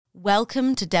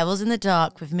Welcome to Devils in the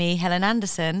Dark with me, Helen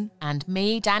Anderson. And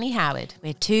me, Danni Howard.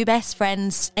 We're two best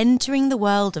friends entering the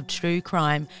world of true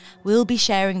crime. We'll be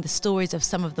sharing the stories of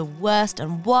some of the worst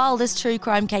and wildest true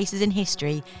crime cases in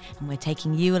history, and we're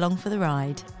taking you along for the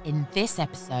ride. In this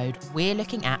episode, we're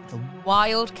looking at the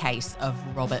wild case of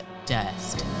Robert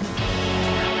Durst.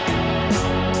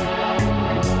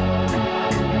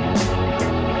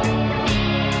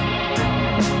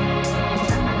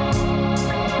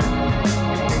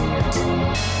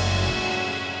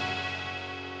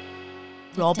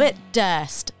 Robert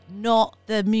Durst, not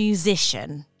the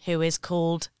musician who is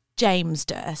called James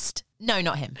Durst. No,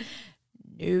 not him.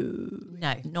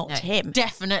 No, not him.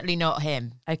 Definitely not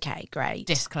him. Okay, great.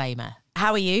 Disclaimer.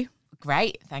 How are you?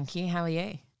 Great, thank you. How are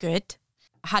you? Good.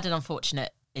 I had an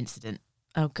unfortunate incident.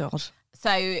 Oh, God.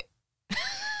 So,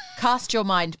 cast your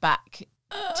mind back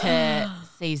to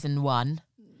season 1.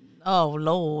 Oh,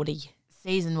 lordy.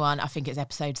 Season 1, I think it's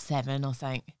episode 7 or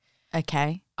something.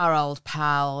 Okay. Our old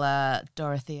pal,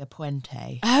 Dorothea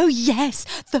Puente. Oh, yes,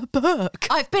 the book.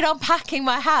 I've been unpacking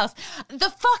my house. The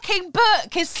fucking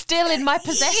book is still in my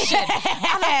possession. Yes.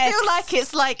 And I feel like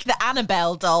it's like the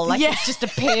Annabelle doll. Like it's just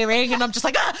appearing and I'm just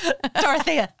like,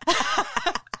 Dorothea.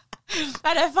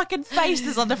 And her fucking face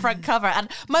is on the front cover. And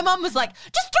my mum was like,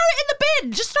 just throw it in the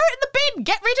bin. Just throw it in the bin.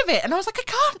 Get rid of it. And I was like,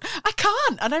 I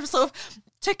can't. And I sort of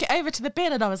took it over to the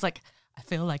bin and I was like, I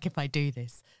feel like if I do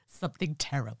this, something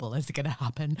terrible is going to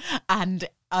happen and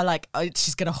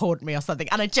she's going to haunt me or something.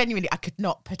 And I could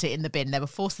not put it in the bin. There were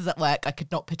forces at work. I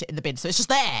could not put it in the bin. So it's just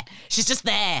there. She's just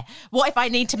there. What if I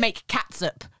need to make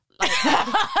catsup?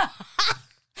 I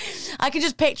can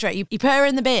just picture it. You put her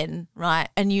in the bin, right?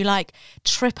 And you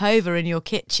trip over in your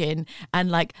kitchen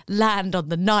and land on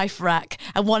the knife rack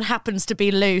and one happens to be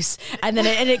loose and then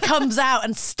it comes out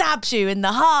and stabs you in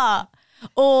the heart.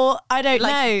 Or, I don't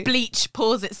know. Bleach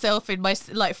pours itself in my,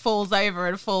 falls over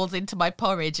and falls into my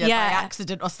porridge by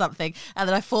accident or something. And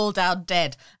then I fall down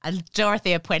dead. And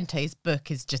Dorothea Puente's book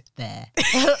is just there.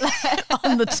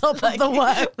 On the top of the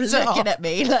work. Looking at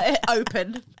me,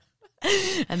 open.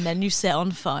 And then you set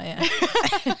on fire.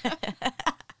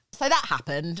 So that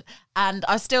happened. And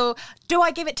do I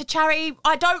give it to charity?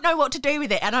 I don't know what to do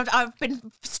with it. And I've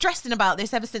been stressing about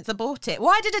this ever since I bought it.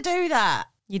 Why did I do that?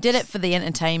 You did it for the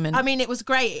entertainment. I mean, it was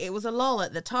great. It was a lull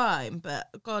at the time, but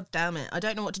God damn it, I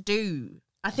don't know what to do.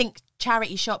 I think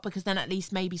charity shop because then at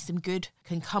least maybe some good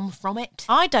can come from it.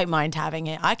 I don't mind having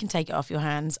it. I can take it off your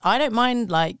hands. I don't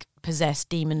mind possessed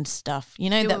demon stuff. You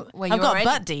know I've got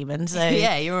butt demons. So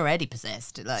yeah, you're already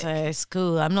possessed. So it's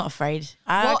cool. I'm not afraid.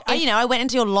 I went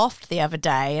into your loft the other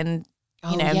day and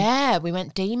yeah, we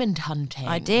went demon hunting.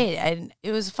 I did, and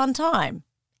it was a fun time.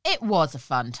 It was a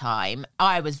fun time.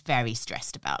 I was very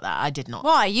stressed about that. I did not.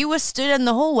 Why? You were stood in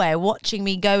the hallway watching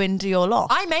me go into your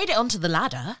loft. I made it onto the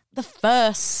ladder. The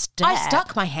first step. I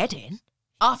stuck my head in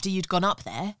after you'd gone up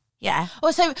there. Yeah.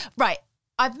 Well, so, right,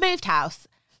 I've moved house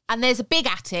and there's a big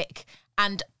attic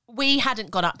and we hadn't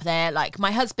gone up there.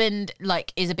 My husband,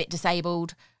 is a bit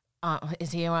disabled.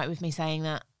 Is he all right with me saying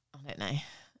that? I don't know.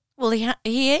 Well, he is.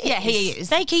 Yeah, he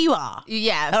is. Fakey you are.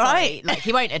 Yeah, all sorry. right.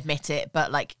 He won't admit it,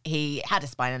 but, he had a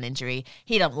spinal injury.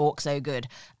 He don't walk so good.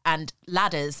 And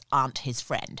ladders aren't his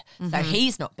friend. Mm-hmm. So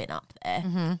he's not been up there.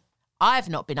 Mm-hmm. I've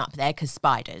not been up there because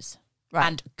spiders. Right.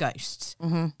 And ghosts.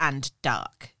 Mm-hmm. And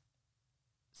dark.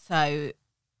 So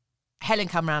Helen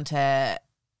came round to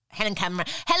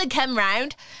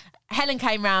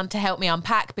help me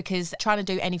unpack because trying to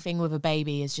do anything with a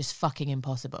baby is just fucking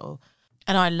impossible.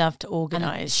 And I love to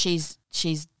organise. She's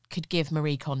could give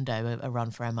Marie Kondo a run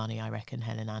for her money, I reckon.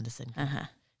 Helen Anderson. Yeah.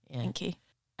 Thank you.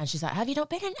 And she's like, have you not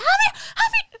been in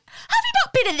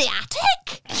the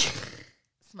attic?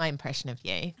 It's my impression of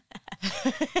you.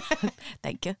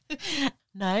 Thank you.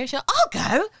 No, she's like, I'll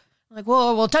go. I'm like,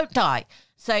 well, don't die.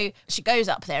 So she goes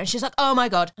up there and she's like, oh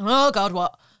God,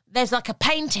 what? There's a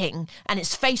painting and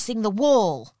it's facing the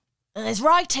wall. And there's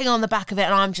writing on the back of it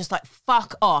and I'm just like,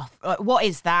 fuck off. What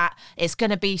is that? It's going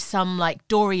to be some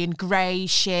Dorian Gray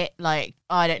shit, I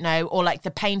don't know, or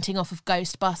the painting off of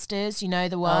Ghostbusters, you know,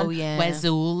 the one where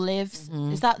Zool lives.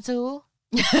 Mm-hmm. Is that Zool?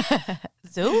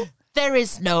 Zool? There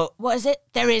is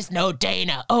no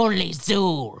Dana, only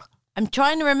Zool. I'm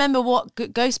trying to remember what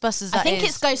Ghostbusters that is. I think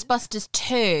it's Ghostbusters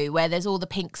 2 where there's all the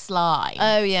pink slime.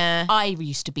 Oh, yeah. I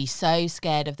used to be so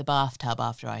scared of the bathtub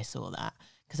after I saw that.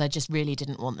 Because I just really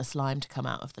didn't want the slime to come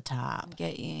out of the tap. I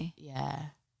get you. Yeah.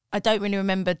 I don't really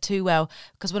remember too well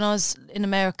because when I was in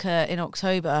America in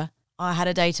October, I had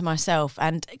a day to myself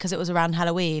and because it was around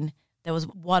Halloween, there was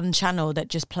one channel that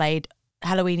just played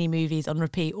Halloween-y movies on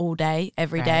repeat all day,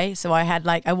 every day. So I had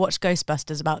I watched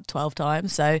Ghostbusters about 12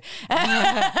 times. So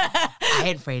I I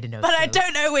ain't afraid of no But I ghosts.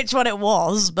 don't know which one it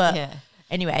was. But Yeah.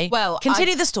 anyway, Well,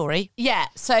 continue the story. Yeah,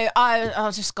 so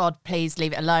I just, God, please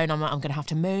leave it alone. I'm going to have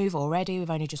to move already. We've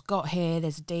only just got here.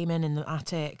 There's a demon in the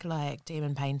attic, like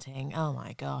demon painting. Oh,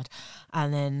 my God.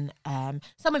 And then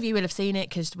some of you will have seen it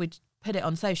because we put it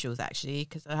on socials, actually,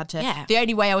 because I had to. Yeah. The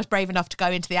only way I was brave enough to go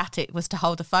into the attic was to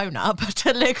hold the phone up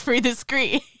to look through the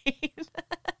screen.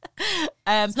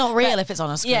 It's not real if it's on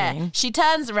a screen. Yeah, she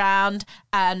turns around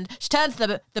and she turns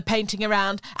the painting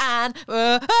around and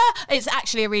it's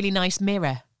actually a really nice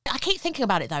mirror. I keep thinking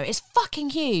about it though. It's fucking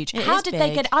huge. It How is did they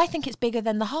big. get it? I think it's bigger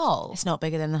than the hole. It's not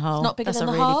bigger than the hole. It's not bigger That's than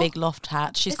a the really hole? big loft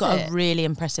hatch. She's Is got it? a really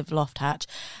impressive loft hatch.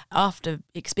 After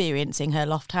experiencing her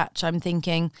loft hatch, I'm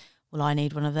thinking, well, I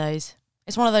need one of those.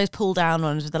 It's one of those pull down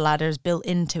ones with the ladders built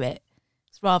into it.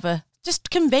 It's rather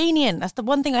just convenient. That's the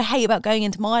one thing I hate about going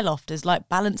into my loft is like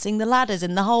balancing the ladders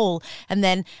in the hole and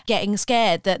then getting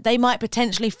scared that they might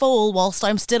potentially fall whilst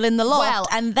I'm still in the loft. Well-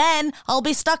 and then I'll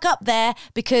be stuck up there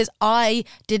because I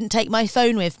didn't take my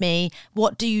phone with me.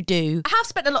 What do you do? I have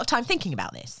spent a lot of time thinking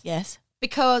about this Yes.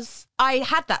 because I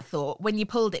had that thought when you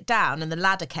pulled it down and the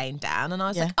ladder came down and I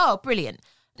was Yeah. like, oh, brilliant.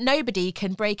 Nobody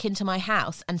can break into my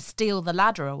house and steal the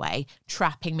ladder away,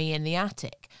 trapping me in the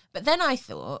attic. But then I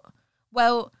thought,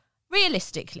 well,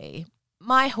 realistically,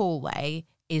 my hallway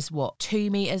is 2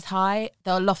 meters high?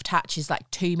 The loft hatch is like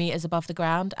 2 meters above the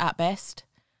ground at best.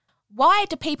 Why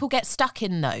do people get stuck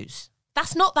in those?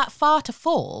 That's not that far to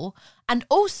fall. And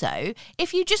also,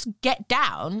 if you just get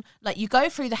down, like you go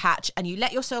through the hatch and you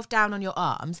let yourself down on your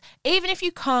arms, even if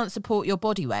you can't support your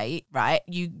body weight, right,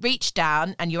 you reach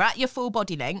down and you're at your full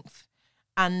body length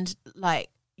and like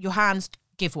your hands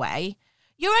give way,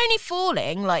 you're only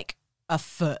falling like a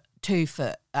foot, 2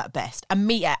 foot at best, a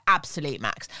meter absolute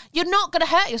max. You're not going to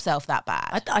hurt yourself that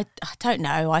bad. I don't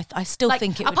know. I still Like,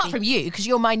 think it would apart be from you, because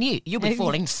you're minute, you'll be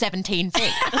falling 17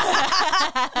 feet.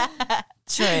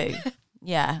 true.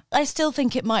 Yeah. I still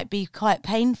think it might be quite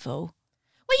painful.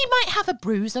 Well, you might have a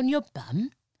bruise on your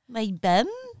bum. My bum?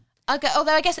 Okay,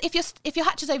 although I guess if your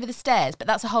hatch is over the stairs, but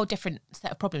that's a whole different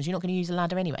set of problems. You're not going to use a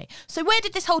ladder anyway. So where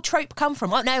did this whole trope come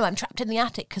from? Oh no, I'm trapped in the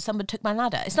attic because someone took my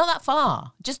ladder. It's not that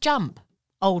far. Just jump.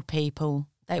 Old people.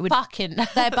 They would Fucking.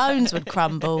 their bones would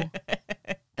crumble.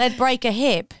 They'd break a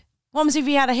hip. What happens if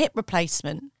you had a hip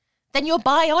replacement? Then you're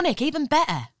bionic, even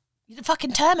better. You're the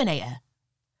fucking Terminator.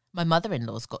 My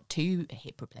mother-in-law's got 2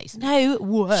 hip replacements. No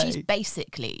way. She's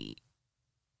basically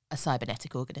a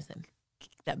cybernetic organism.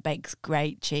 That bakes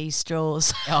great cheese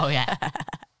straws. Oh, yeah.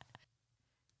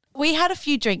 We had a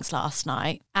few drinks last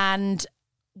night and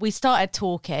we started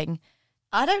talking.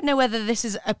 I don't know whether this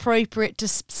is appropriate to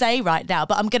say right now,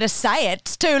 but I'm going to say it.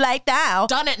 It's too late now.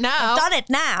 Done it now. I've done it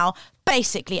now.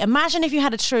 Basically, imagine if you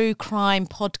had a true crime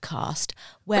podcast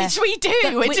where... Which we do.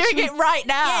 We're doing it right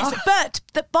now. Yes, but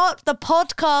the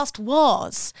podcast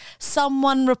was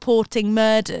someone reporting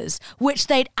murders, which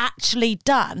they'd actually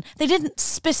done. They didn't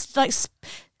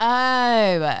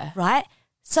Oh. right?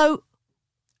 So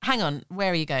Hang on.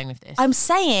 Where are you going with this? I'm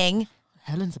saying...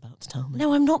 Helen's about to tell me.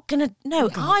 No, I'm not going to... No,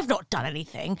 I've not done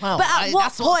anything. Well, but at what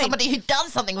that's point... what somebody who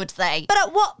does something would say. But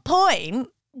at what point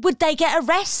would they get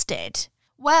arrested?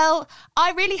 Well,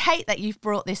 I really hate that you've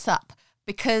brought this up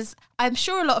because I'm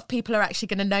sure a lot of people are actually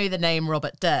going to know the name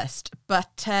Robert Durst,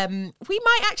 but we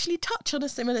might actually touch on a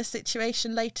similar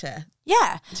situation later.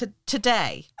 Yeah.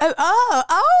 Today.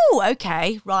 Oh,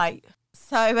 okay, right.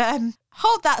 So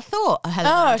hold that thought,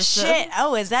 Helen. Oh, Anderson. shit.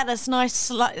 Oh, is that a nice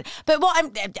slight... But what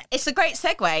I'm... It's a great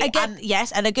segue. Again,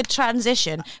 yes, and a good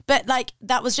transition. But, like,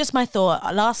 that was just my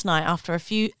thought last night after a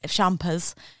few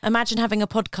champers. Imagine having a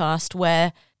podcast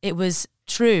where it was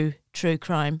true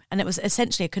crime, and it was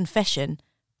essentially a confession,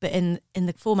 but in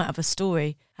the format of a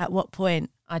story. At what point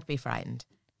I'd be frightened.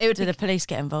 do the police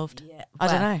get involved? Yeah, I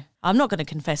don't well- know. I'm not going to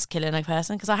confess killing a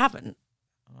person because I haven't.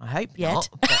 I hope Yet. not.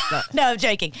 But No, I'm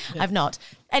joking. I've not.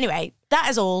 Anyway, that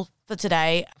is all for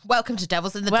today. welcome to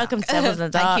Devils in the Welcome Dark. to Devils in the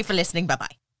Dark. Thank you for listening. Bye-bye.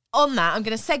 On that, I'm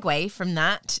going to segue from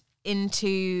that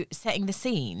into setting the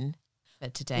scene for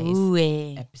today's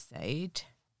Ooh-wee. episode.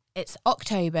 It's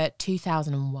October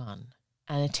 2001,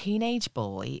 and a teenage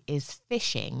boy is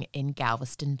fishing in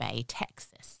Galveston Bay,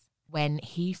 Texas, when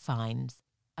he finds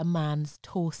a man's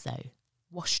torso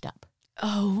washed up.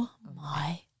 Oh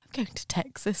my. I'm going to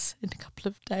Texas in a couple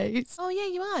of days. Oh, yeah,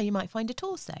 you are. You might find a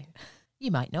torso. You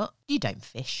might not. You don't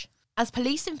fish. As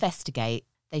police investigate,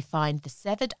 they find the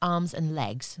severed arms and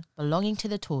legs belonging to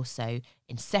the torso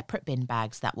in separate bin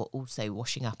bags that were also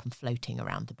washing up and floating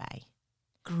around the bay.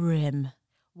 Grim.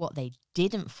 What they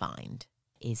didn't find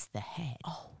is the head.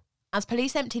 As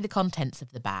police empty the contents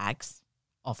of the bags,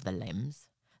 of the limbs,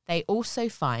 they also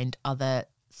find other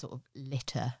sort of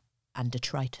litter and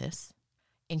detritus,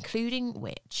 including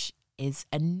which is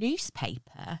a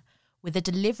newspaper with a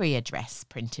delivery address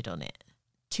printed on it,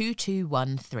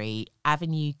 2213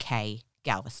 Avenue K,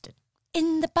 Galveston.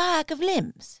 In the bag of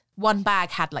limbs? One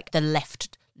bag had like the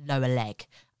left lower leg,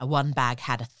 and one bag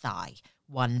had a thigh,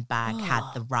 one bag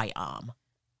had the right arm.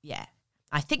 Yeah.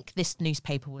 I think this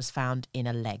newspaper was found in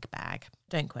a leg bag.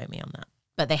 Don't quote me on that.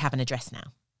 But they have an address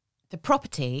now. The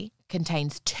property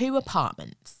contains 2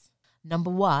 apartments. Number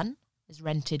 1 is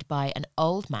rented by an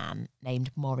old man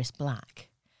named Morris Black,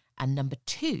 and number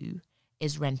 2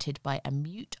 is rented by a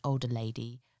mute older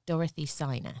lady, Dorothy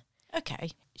Siner.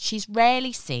 Okay. She's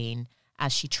rarely seen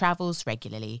as she travels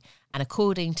regularly, and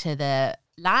according to the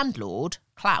landlord,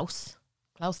 Klaus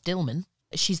Dillman,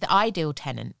 she's the ideal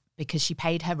tenant because she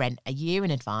paid her rent a year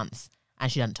in advance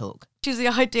and she doesn't talk. She's the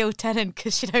ideal tenant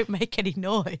because she don't make any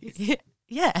noise.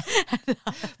 Yeah,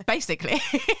 basically.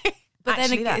 But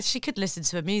Actually, then again, she could listen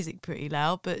to her music pretty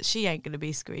loud, but she ain't going to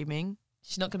be screaming.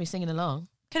 She's not going to be singing along.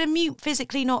 Can a mute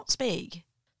physically not speak?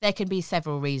 There can be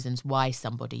several reasons why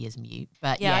somebody is mute,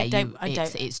 but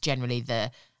it's generally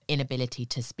the inability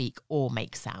to speak or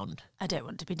make sound. I don't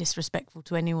want to be disrespectful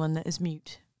to anyone that is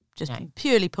mute. Just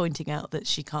purely pointing out that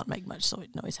she can't make much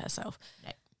noise herself.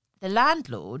 No. The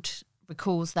landlord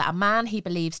recalls that a man he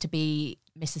believes to be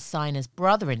Mrs. Siner's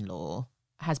brother-in-law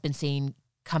has been seen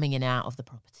coming in and out of the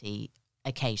property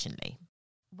occasionally.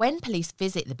 When police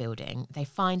visit the building, they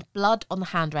find blood on the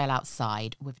handrail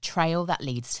outside with a trail that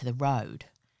leads to the road.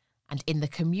 And in the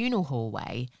communal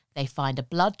hallway, they find a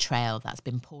blood trail that's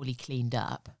been poorly cleaned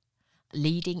up,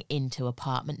 leading into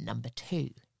apartment number 2.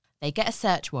 They get a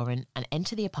search warrant and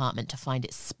enter the apartment to find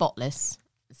it spotless,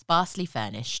 sparsely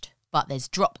furnished, but there's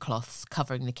drop cloths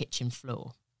covering the kitchen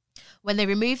floor. When they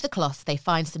remove the cloths, they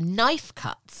find some knife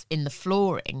cuts in the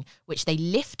flooring, which they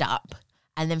lift up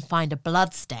and then find a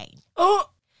blood stain.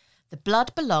 Oh! The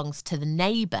blood belongs to the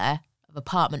neighbour of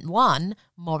apartment 1,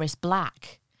 Morris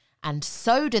Black, and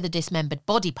so do the dismembered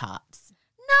body parts.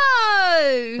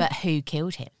 No! But who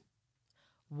killed him?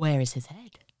 Where is his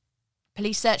head?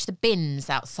 Police search the bins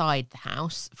outside the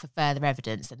house for further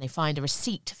evidence, and they find a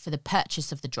receipt for the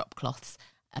purchase of the drop cloths,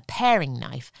 a paring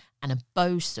knife and a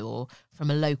bow saw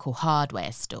from a local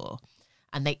hardware store.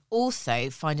 And they also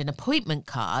find an appointment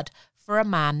card for a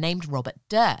man named Robert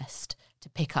Durst to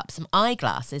pick up some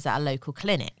eyeglasses at a local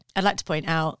clinic. I'd like to point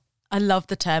out, I love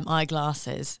the term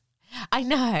eyeglasses. I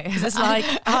know. It's like,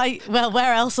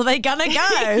 where else are they going to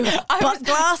go? But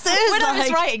glasses? When I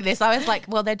was writing this, I was like,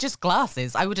 well, they're just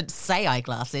glasses. I wouldn't say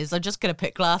eyeglasses. I'm just going to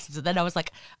put glasses. And then I was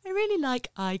like, I really like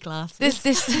eyeglasses.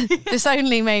 This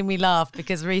only made me laugh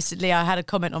because recently I had a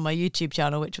comment on my YouTube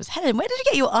channel, which was, Helen, where did you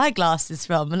get your eyeglasses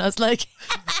from? And I was like,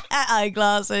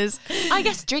 eyeglasses. I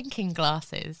guess drinking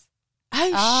glasses.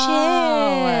 Oh,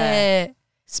 shit.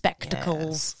 Spectacles.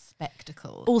 Yes,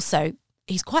 spectacles. Also,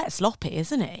 he's quite sloppy,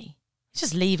 isn't he? He's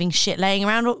just leaving shit laying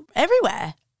around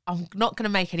everywhere. I'm not going to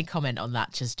make any comment on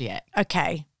that just yet.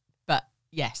 Okay. But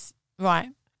yes. Right.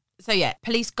 So yeah,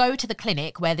 police go to the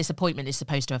clinic where this appointment is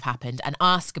supposed to have happened and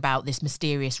ask about this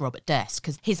mysterious Robert Durst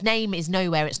because his name is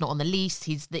nowhere. It's not on the lease.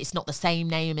 It's not the same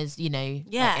name as, like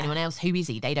anyone else. Who is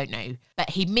he? They don't know. But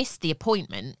he missed the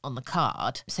appointment on the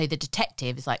card. So the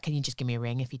detective is like, can you just give me a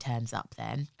ring if he turns up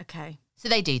then? Okay. So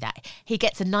they do that. He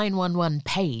gets a 911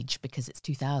 page because it's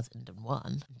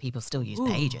 2001. People still use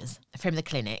pages from the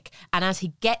clinic. And as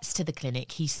he gets to the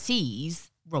clinic, he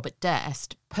sees Robert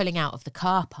Durst pulling out of the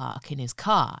car park in his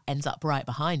car, ends up right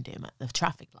behind him at the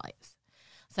traffic lights.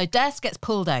 So Durst gets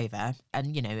pulled over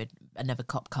and, another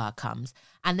cop car comes.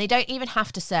 And they don't even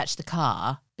have to search the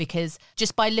car because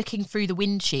just by looking through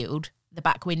the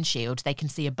back windshield, they can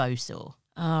see a bow saw.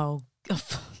 Oh,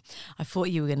 I thought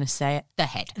you were going to say it. The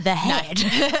head. The head.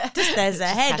 There's a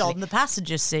head casually. on the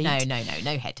passenger seat.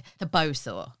 No head. The bow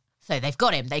saw. So they've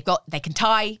got him. They can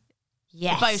tie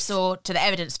the bow saw to the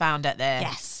evidence found at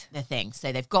the thing.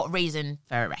 So they've got reason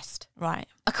for arrest. Right.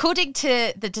 According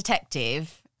to the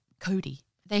detective, Cody,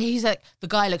 he's like, the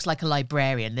guy looks like a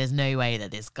librarian. There's no way that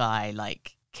this guy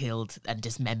killed and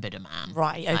dismembered a man.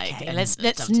 Right. Okay.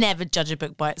 Let's never judge a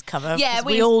book by its cover. Yeah,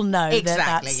 we all know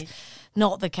exactly. That's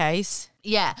not the case.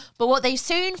 Yeah, but what they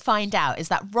soon find out is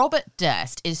that Robert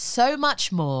Durst is so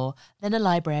much more than a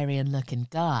librarian-looking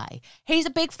guy. He's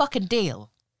a big fucking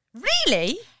deal.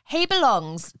 Really? He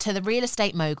belongs to the real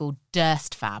estate mogul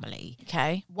Durst family.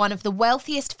 Okay. One of the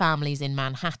wealthiest families in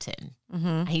Manhattan.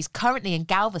 Mm-hmm. He's currently in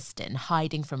Galveston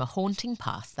hiding from a haunting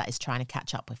past that is trying to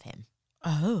catch up with him.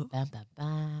 Oh. Bum, bum,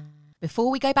 bum.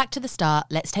 Before we go back to the start,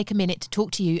 let's take a minute to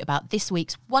talk to you about this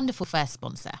week's wonderful first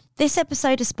sponsor. This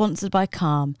episode is sponsored by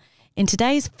Calm. In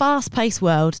today's fast-paced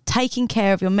world, taking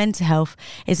care of your mental health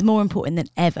is more important than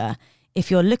ever. If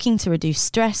you're looking to reduce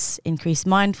stress, increase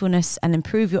mindfulness, and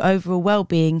improve your overall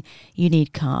well-being, you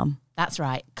need Calm. That's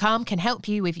right. Calm can help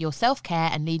you with your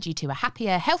self-care and lead you to a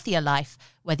happier, healthier life,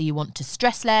 whether you want to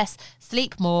stress less,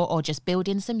 sleep more, or just build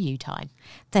in some you time.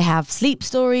 They have sleep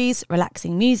stories,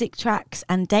 relaxing music tracks,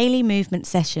 and daily movement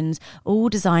sessions, all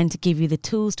designed to give you the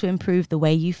tools to improve the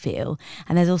way you feel.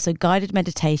 And there's also guided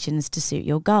meditations to suit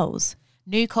your goals.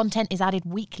 New content is added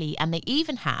weekly, and they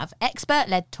even have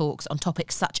expert-led talks on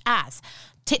topics such as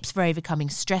tips for overcoming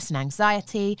stress and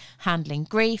anxiety, handling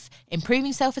grief,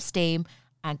 improving self-esteem,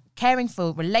 and caring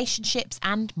for relationships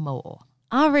and more.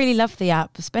 I really love the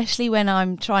app, especially when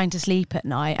I'm trying to sleep at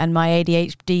night and my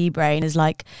ADHD brain is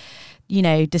like, you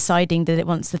know, deciding that it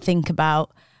wants to think about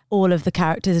all of the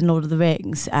characters in Lord of the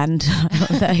Rings and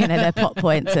you know, their plot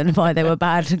points and why they were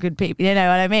bad and good people. You know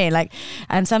what I mean? Like,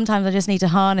 and sometimes I just need to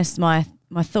harness my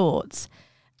thoughts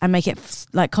and make it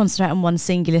like concentrate on one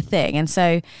singular thing. And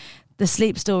so the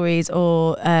sleep stories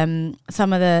or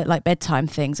some of the like bedtime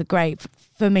things are great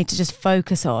for me to just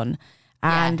focus on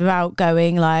and without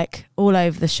going like all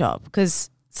over the shop, because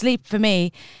sleep for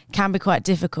me can be quite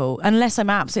difficult unless I'm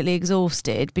absolutely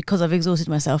exhausted, because I've exhausted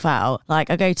myself out. Like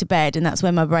I go to bed and that's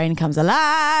when my brain comes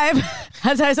alive.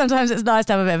 And so sometimes it's nice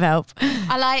to have a bit of help.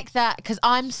 I like that because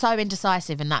I'm so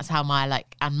indecisive, and that's how my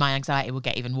anxiety will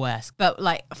get even worse. But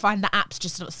like I find the app's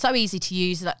just so easy to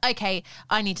use. Like, okay,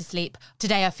 I need to sleep.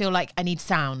 Today I feel like I need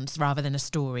sounds rather than a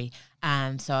story.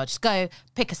 And so I'll just go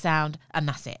pick a sound and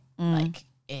that's it. Like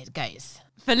it goes.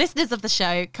 For listeners of the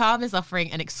show, Calm is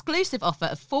offering an exclusive offer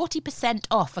of 40%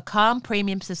 off a Calm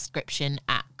premium subscription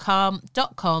at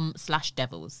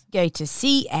calm.com/devils. Go to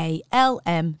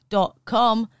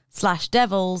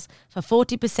calm.com/devils for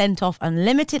 40% off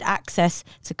unlimited access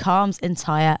to Calm's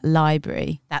entire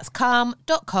library. That's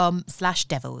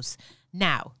calm.com/devils.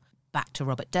 Now, back to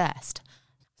Robert Durst.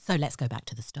 So let's go back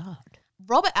to the start.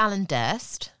 Robert Alan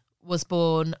Durst was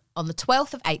born on the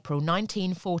 12th of April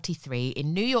 1943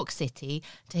 in New York City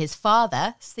to his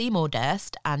father, Seymour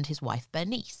Durst, and his wife,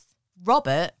 Bernice.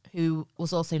 Robert, who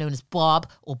was also known as Bob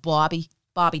or Bobby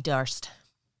Durst.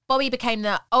 Bobby became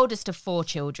the oldest of 4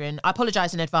 children. I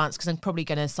apologise in advance because I'm probably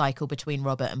going to cycle between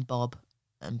Robert and Bob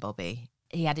and Bobby.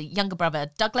 He had a younger brother,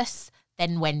 Douglas,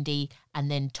 then Wendy,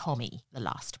 and then Tommy, the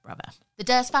last brother. The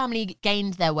Durst family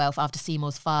gained their wealth after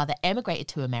Seymour's father emigrated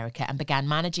to America and began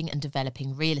managing and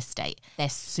developing real estate. They're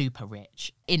super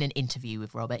rich. In an interview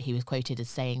with Robert, he was quoted as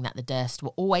saying that the Durst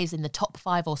were always in the top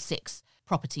 5 or 6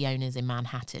 property owners in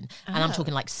Manhattan. And I'm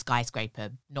talking like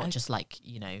skyscraper, not just like,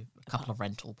 you know, a couple of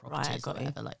rental properties or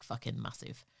whatever, like fucking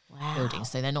massive buildings.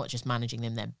 So they're not just managing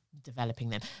them, they're developing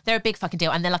them. They're a big fucking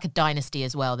deal. And they're like a dynasty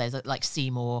as well. There's like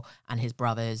Seymour and his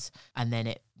brothers, and then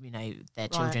it, you know, their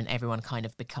children, everyone kind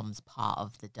of becomes part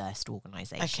of the Durst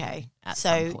organisation at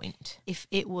some point. If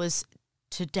it was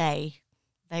today,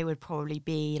 they would probably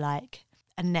be like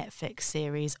a Netflix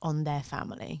series on their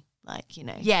family. Like, you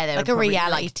know, like a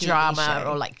reality like drama show.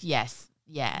 Or like, you know,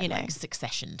 like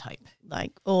Succession type.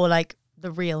 Like, or like The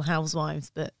Real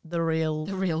Housewives, but the real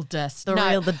Durst.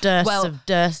 The Durst of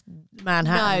Durst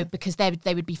Manhattan. No, because they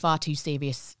would be far too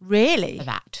serious. Really? For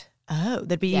that. Oh,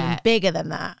 they'd be even bigger than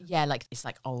that. Yeah, like it's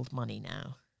like old money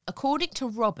now. According to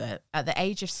Robert, at the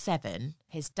age of 7,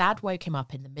 his dad woke him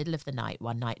up in the middle of the night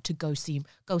one night to go see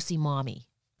mommy.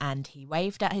 And he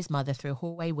waved at his mother through a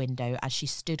hallway window as she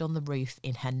stood on the roof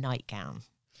in her nightgown.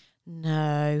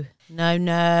 No.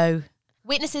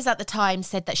 Witnesses at the time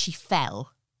said that she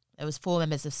fell. There was 4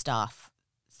 members of staff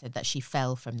said that she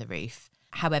fell from the roof.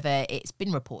 However, it's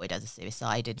been reported as a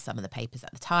suicide in some of the papers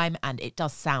at the time, and it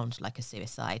does sound like a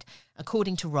suicide.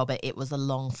 According to Robert, it was a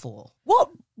long fall. What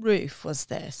roof was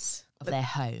this? Of their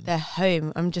home. Their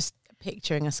home. I'm just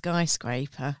picturing a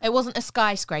skyscraper. It wasn't a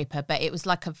skyscraper, but it was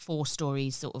like a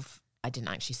 4-story sort of. I didn't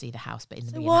actually see the house, but in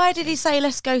the why did he say,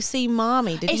 let's go see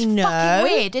mommy? Did he know? It's fucking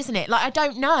weird, isn't it? Like, I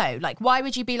don't know. Like, why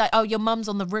would you be like, oh, your mum's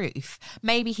on the roof?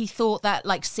 Maybe he thought that,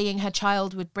 like, seeing her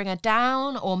child would bring her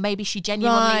down, or maybe she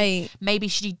genuinely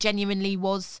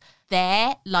was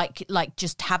there, like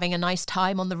just having a nice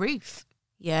time on the roof.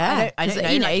 Yeah, I don't know.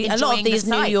 You know, like, a lot of these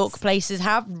New York places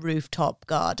have rooftop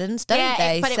gardens, don't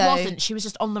they? But it wasn't. She was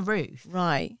just on the roof.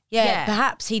 Right. Yeah.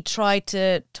 Perhaps he tried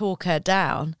to talk her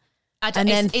down.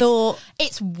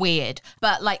 It's weird,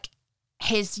 but like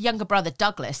his younger brother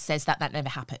Douglas says that never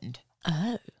happened.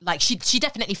 Oh, like she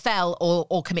definitely fell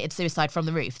or committed suicide from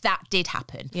the roof. That did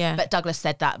happen. Yeah, but Douglas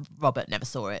said that Robert never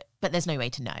saw it. But there's no way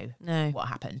to know what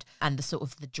happened, and the sort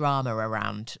of the drama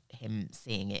around him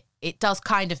seeing it. It does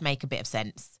kind of make a bit of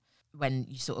sense when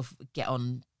you sort of get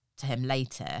on to him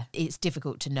later. It's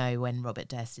difficult to know when Robert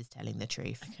Durst is telling the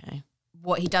truth. Okay.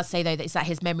 What he does say, though, is that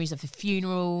his memories of the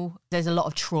funeral, there's a lot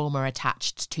of trauma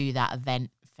attached to that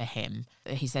event for him.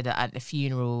 He said that at the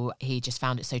funeral, he just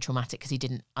found it so traumatic because he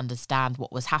didn't understand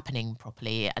what was happening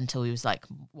properly until he was like,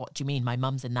 what do you mean? My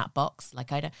mum's in that box?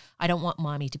 Like, I don't want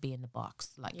mommy to be in the box.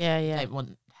 Like, I don't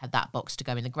want that box to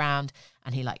go in the ground.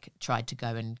 And he like tried to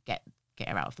go and get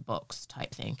her out of the box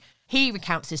type thing. He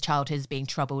recounts his childhood as being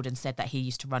troubled and said that he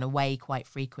used to run away quite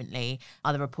frequently.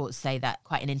 Other reports say that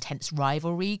quite an intense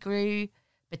rivalry grew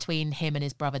between him and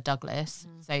his brother Douglas.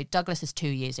 So Douglas is 2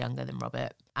 years younger than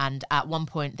Robert. And at one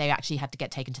point, they actually had to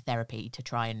get taken to therapy to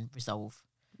try and resolve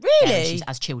their issues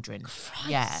as children. Christ,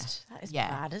 yeah. That is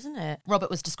bad, isn't it?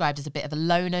 Robert was described as a bit of a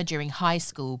loner during high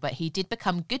school, but he did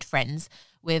become good friends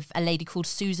with a lady called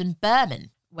Susan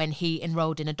Berman when he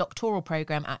enrolled in a doctoral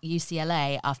program at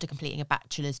UCLA after completing a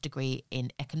bachelor's degree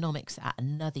in economics at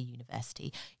another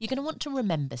university. You're going to want to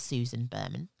remember Susan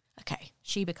Berman. Okay.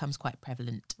 She becomes quite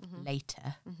prevalent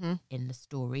later in the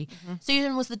story.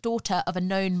 Susan was the daughter of a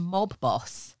known mob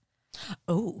boss.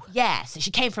 Oh. Yeah, so she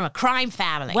came from a crime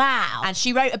family. Wow. And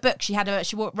she wrote a book. She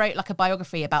wrote like a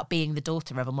biography about being the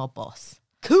daughter of a mob boss.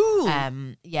 Cool.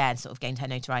 And sort of gained her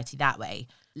notoriety that way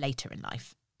later in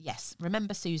life. Yes,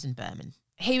 remember Susan Berman.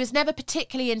 He was never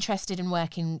particularly interested in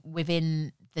working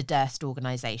within the Durst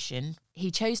organisation. He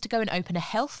chose to go and open a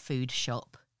health food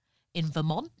shop in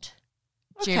Vermont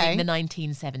during the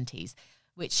 1970s,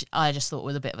 which I just thought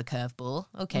was a bit of a curveball.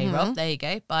 Okay, Rob, there you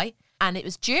go, bye. And it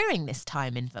was during this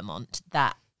time in Vermont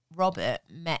that Robert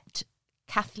met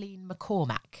Kathleen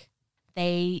McCormack.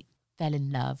 They fell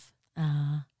in love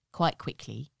quite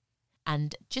quickly.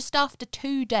 And just after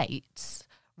 2 dates,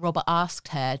 Robert asked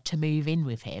her to move in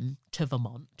with him to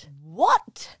Vermont.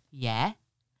 What? Yeah.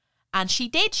 And she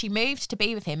did. She moved to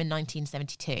be with him in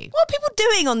 1972. What are people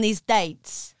doing on these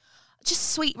dates?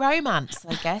 Just sweet romance,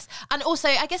 I guess. And also,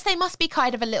 I guess they must be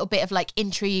kind of a little bit of like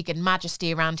intrigue and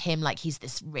majesty around him. Like he's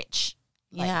this rich,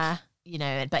 but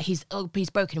he's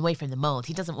broken away from the mold.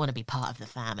 He doesn't want to be part of the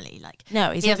family. Like,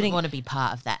 no, he doesn't want to be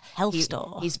part of that health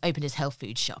store. He's opened his health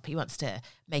food shop. He wants to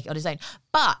make it on his own.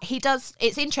 But he does.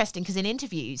 It's interesting because in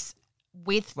interviews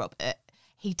with Robert,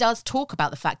 he does talk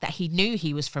about the fact that he knew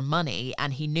he was from money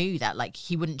and he knew that like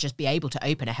he wouldn't just be able to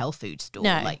open a health food store.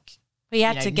 No. Like, he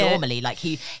had to get normally, like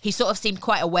he sort of seemed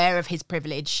quite aware of his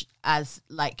privilege as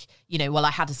like, well,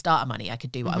 I had to start money, I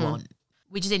could do what I want,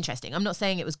 which is interesting. I'm not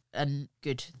saying it was a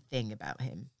good thing about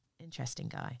him. Interesting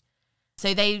guy.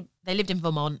 So they lived in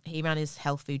Vermont. He ran his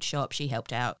health food shop. She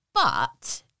helped out.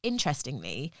 But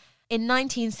interestingly, in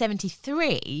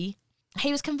 1973,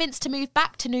 he was convinced to move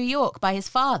back to New York by his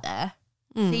father,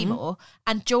 Seymour,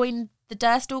 and join the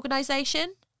Durst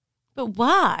organisation. But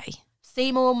why?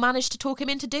 Seymour managed to talk him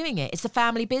into doing it. It's a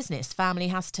family business. Family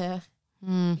has to,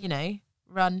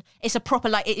 run.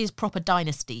 It is proper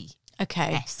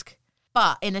dynasty-esque.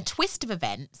 But in a twist of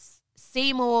events,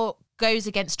 Seymour goes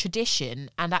against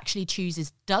tradition and actually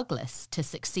chooses Douglas to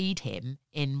succeed him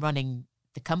in running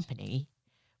the company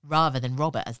rather than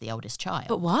Robert as the oldest child.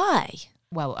 But why?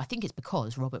 Well, I think it's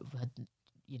because Robert had,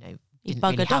 he didn't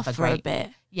buggered really have off for a bit.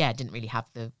 Yeah, didn't really have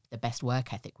the best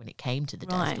work ethic when it came to the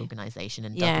Durst organisation,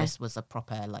 and Douglas was a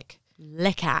proper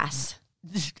lick ass.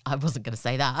 I wasn't going to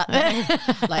say that.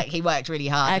 Like he worked really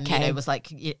hard and was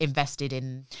like invested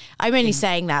in. I'm only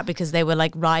saying that because they were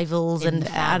like rivals, and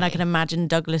I can imagine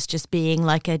Douglas just being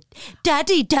like a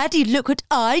daddy, look what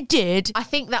I did. I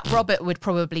think that Robert would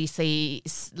probably say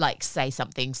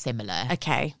something similar.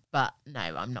 Okay, but no,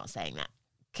 I'm not saying that.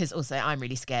 Because also I'm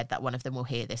really scared that one of them will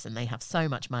hear this and they have so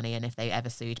much money, and if they ever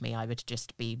sued me, I would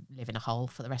just live in a hole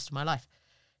for the rest of my life.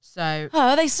 So,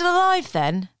 are they still alive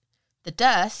then? The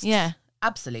Durst, yeah,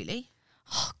 absolutely.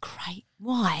 Oh, great!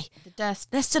 Why? The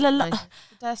Durst, they're still alive.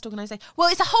 The Durst organisation. Well,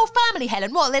 it's a whole family,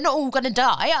 Helen. What? They're not all going to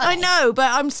die, are they? I know,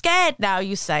 but I'm scared now.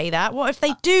 You say that. What if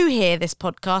they do hear this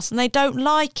podcast and they don't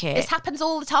like it? This happens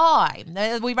all the time.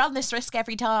 We run this risk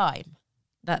every time.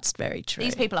 That's very true.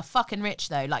 These people are fucking rich,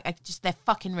 though. They're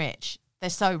fucking rich.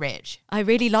 They're so rich. I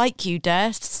really like you,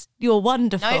 Durst. You're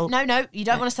wonderful. No. You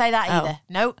don't want to say that either.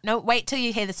 No. Wait till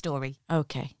you hear the story.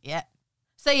 Okay. Yeah.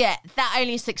 So, yeah, that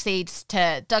only succeeds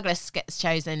to Douglas gets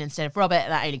chosen instead of Robert.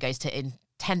 That only goes to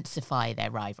intensify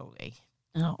their rivalry.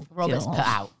 Oh, Robert's God. put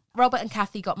out. Robert and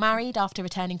Kathy got married after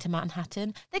returning to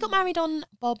Manhattan. They got married on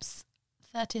Bob's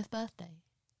 30th birthday,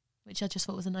 which I just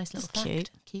thought was a nice little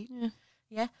fact. Cute.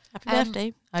 Yeah. Happy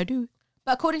birthday. I do.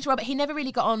 But according to Robert, he never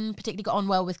really particularly got on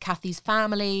well with Kathy's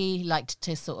family. He liked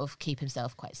to sort of keep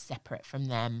himself quite separate from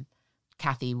them.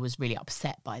 Kathy was really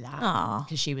upset by that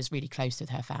because she was really close with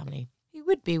her family. You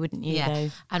would be, wouldn't you, though?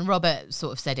 And Robert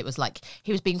sort of said it was like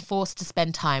he was being forced to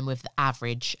spend time with the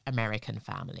average American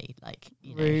family. Like,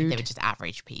 you know, they were just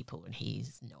average people and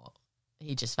he's not.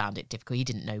 He just found it difficult. He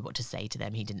didn't know what to say to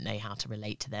them. He didn't know how to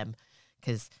relate to them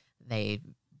because they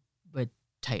were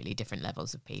totally different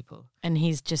levels of people. And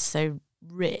he's just so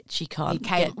rich, he can't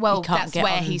get that's get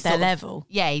where on he's their sort of, level.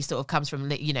 Yeah, he sort of comes from,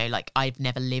 you know, like, I've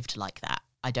never lived like that.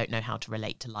 I don't know how to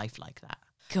relate to life like that.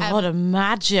 God,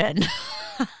 imagine.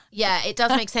 Yeah, it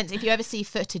does make sense. If you ever see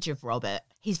footage of Robert,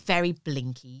 he's very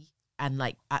blinky and,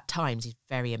 like, at times he's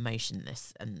very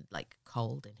emotionless and, like,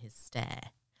 cold in his stare.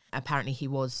 Apparently he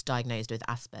was diagnosed with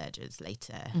Asperger's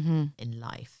later in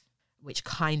life, which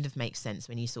kind of makes sense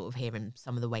when you sort of hear him,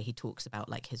 some of the way he talks about,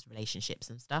 like, his relationships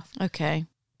and stuff. Okay.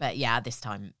 But yeah, this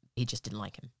time he just didn't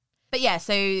like him. But yeah,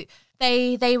 so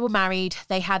they were married,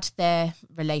 they had their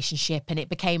relationship, and it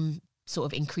became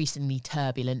sort of increasingly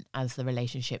turbulent as the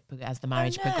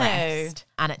marriage progressed.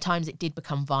 And at times it did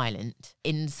become violent.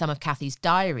 In some of Kathy's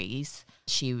diaries,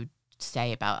 she would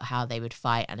say about how they would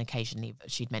fight, and occasionally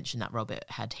she'd mention that Robert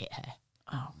had hit her.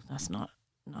 Oh, that's not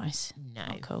nice. No.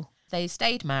 Not cool. They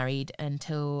stayed married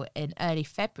until in early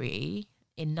February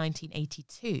in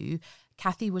 1982,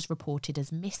 Kathy was reported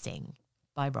as missing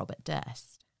by Robert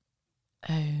Durst.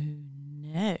 Oh,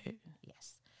 no.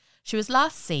 Yes. She was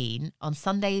last seen on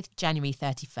Sunday, January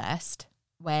 31st,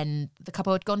 when the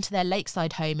couple had gone to their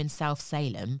lakeside home in South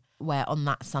Salem, where on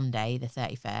that Sunday, the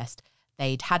 31st,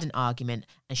 they'd had an argument,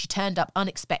 and she turned up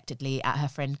unexpectedly at her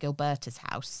friend Gilberta's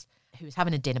house, who was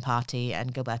having a dinner party,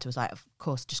 and Gilberta was like, of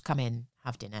course, just come in,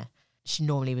 have dinner. She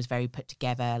normally was very put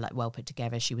together, like well put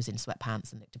together. She was in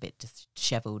sweatpants and looked a bit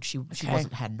dishevelled. She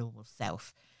wasn't her normal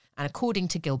self. And according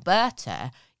to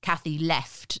Gilberta, Kathy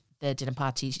left the dinner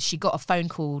party. She got a phone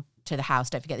call to the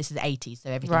house. Don't forget, this is the 80s, so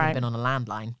everything had been on a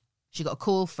landline. She got a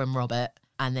call from Robert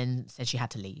and then said she had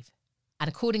to leave. And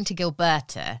according to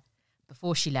Gilberta,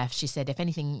 before she left, she said, if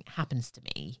anything happens to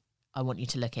me, I want you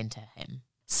to look into him.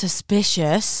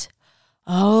 Suspicious.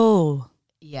 Oh.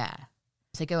 Yeah.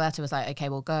 So Gilberta was like, okay,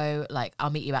 we'll go. Like, I'll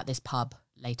meet you at this pub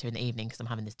later in the evening because I'm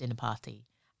having this dinner party.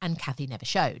 And Kathy never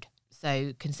showed.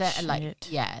 So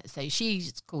so she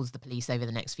calls the police over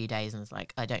the next few days and was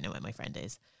like, I don't know where my friend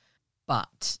is.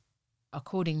 But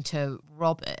according to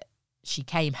Robert, she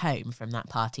came home from that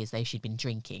party as though she'd been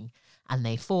drinking, and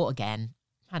they fought again,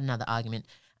 had another argument,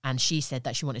 and she said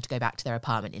that she wanted to go back to their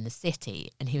apartment in the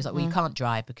city. And he was like, well, you can't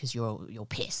drive because you're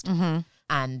pissed. Mm-hmm.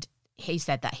 And he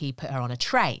said that he put her on a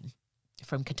train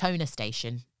from Katona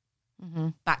Station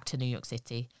back to New York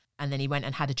City. And then he went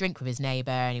and had a drink with his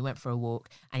neighbour, and he went for a walk,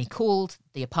 and he called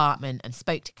the apartment and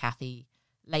spoke to Kathy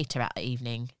later at the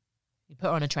evening. He put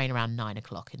her on a train around 9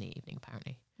 o'clock in the evening,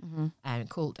 apparently, and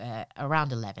called her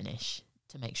around 11ish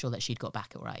to make sure that she'd got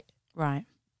back all right. Right.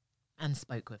 And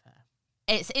spoke with her.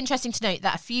 It's interesting to note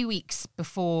that a few weeks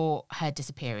before her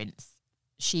disappearance,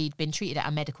 she'd been treated at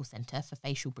a medical centre for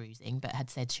facial bruising, but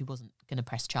had said she wasn't going to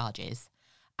press charges.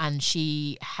 And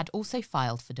she had also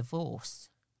filed for divorce.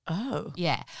 Oh.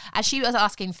 Yeah. And she was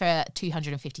asking for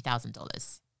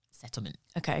 $250,000 settlement.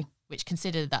 Okay. Which,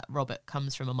 considered that Robert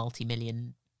comes from a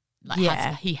multi-million,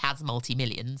 he has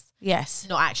multi-millions. Yes.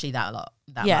 Not actually that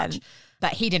much.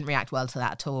 But he didn't react well to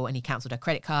that at all, and he cancelled her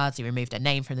credit cards, he removed her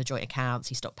name from the joint accounts,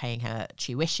 he stopped paying her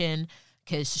tuition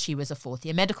because she was a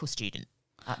fourth-year medical student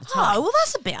at the time. Oh, well,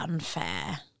 that's a bit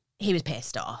unfair. He was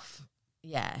pissed off.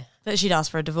 Yeah. That she'd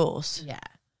asked for a divorce. Yeah.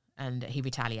 And he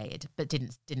retaliated, but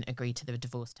didn't agree to the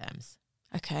divorce terms.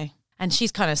 Okay. And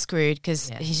she's kind of screwed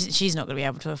because she's not going to be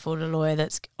able to afford a lawyer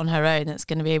that's on her own that's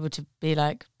going to be able to be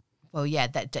like... Well, yeah,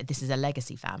 this is a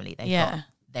legacy family.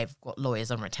 They've got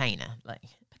lawyers on retainer. Like,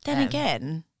 but then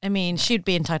again, I mean, she'd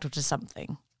be entitled to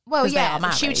something. Well,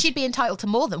 yeah, she'd be entitled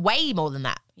to way more than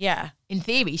that. Yeah. In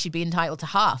theory, she'd be entitled to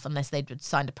half unless they'd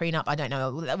signed a prenup. I don't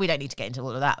know. We don't need to get into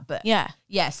all of that. But yeah.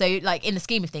 So, like, in the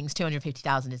scheme of things,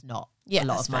 $250,000 is not a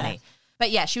lot of money. Fair.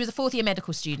 But yeah, she was a fourth-year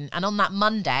medical student. And on that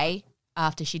Monday,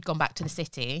 after she'd gone back to the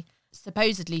city,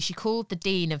 supposedly she called the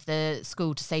dean of the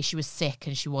school to say she was sick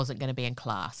and she wasn't going to be in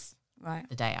class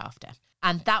the day after.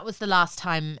 And that was the last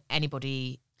time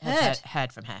anybody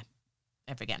heard from her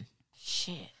ever again.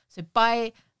 Shit. So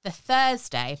by the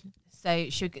Thursday,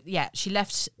 she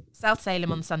left South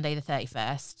Salem on Sunday the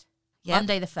 31st. Yep.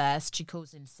 Monday the 1st, she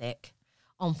calls in sick.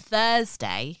 On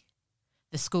Thursday,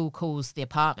 the school calls the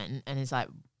apartment and is like,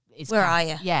 where are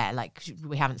you? Yeah, like,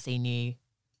 we haven't seen you.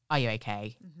 Are you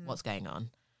okay? Mm-hmm. What's going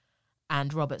on?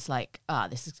 And Robert's like,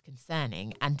 this is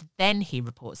concerning. And then he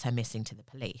reports her missing to the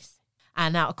police.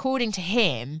 And now, according to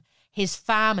him, his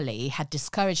family had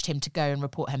discouraged him to go and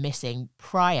report her missing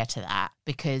prior to that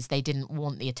because they didn't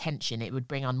want the attention. It would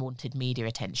bring unwanted media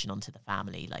attention onto the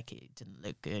family. Like, it didn't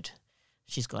look good.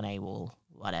 She's gone AWOL,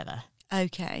 whatever.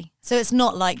 Okay. So it's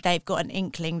not like they've got an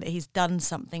inkling that he's done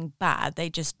something bad. They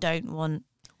just don't want...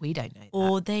 We don't know that.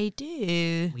 Or they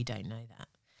do. We don't know that.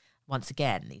 Once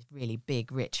again, these really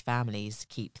big, rich families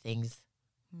keep things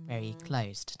very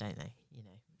closed, don't they? You know,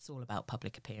 it's all about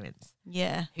public appearance.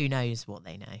 Yeah. Who knows what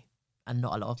they know? And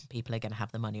not a lot of people are going to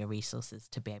have the money or resources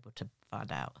to be able to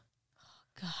find out.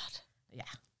 Oh, God. Yeah.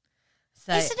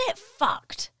 So, isn't it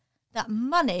fucked that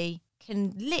money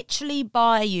can literally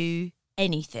buy you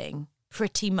anything,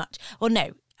 pretty much? Well,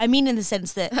 no, I mean in the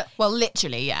sense that... well,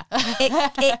 literally, yeah.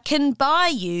 it can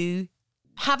buy you...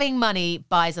 Having money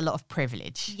buys a lot of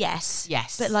privilege. Yes.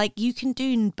 Yes. But, like, you can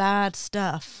do bad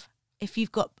stuff. If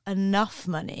you've got enough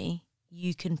money,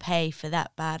 you can pay for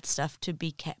that bad stuff to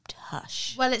be kept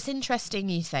hush. Well, it's interesting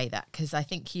you say that because I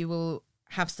think you will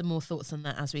have some more thoughts on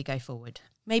that as we go forward.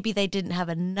 Maybe they didn't have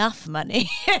enough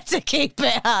money to keep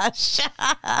it hush.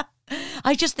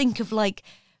 I just think of, like,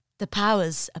 the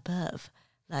powers above,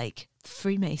 like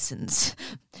Freemasons.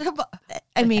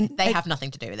 I mean... They have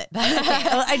nothing to do with it.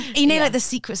 You know, like the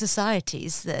secret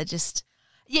societies that are just...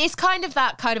 Yeah, it's kind of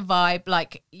that kind of vibe,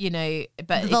 like, you know,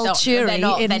 but Volturi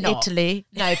they're in Italy.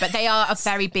 No, but they are a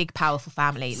very big, powerful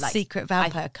family. Like, secret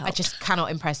vampire cult. I just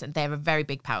cannot impress them. They're a very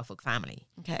big, powerful family.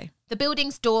 Okay. The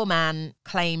building's doorman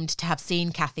claimed to have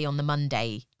seen Kathy on the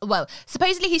Monday. Well,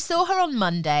 supposedly he saw her on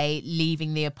Monday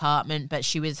leaving the apartment, but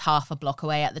she was half a block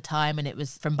away at the time and it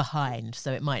was from behind,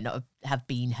 so it might not have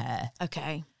been her.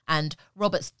 Okay. And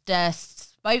Robert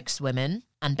Durst's spokeswoman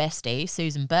and bestie,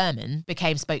 Susan Berman,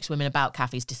 became spokeswoman about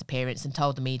Kathy's disappearance and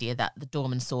told the media that the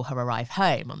doorman saw her arrive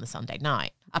home on the Sunday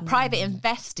night. A private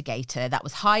investigator that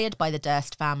was hired by the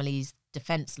Durst family's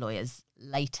defence lawyers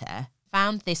later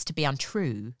found this to be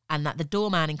untrue and that the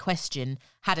doorman in question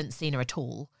hadn't seen her at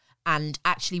all and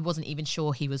actually wasn't even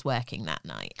sure he was working that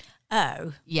night.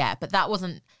 Oh. Yeah, but that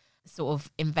wasn't sort of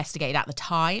investigated at the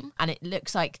time, and it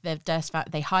looks like the Durst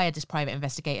they hired this private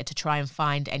investigator to try and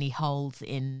find any holes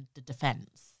in the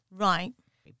defence. Right.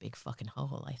 Big fucking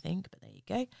hole, I think, but there you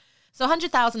go. So a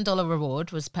 $100,000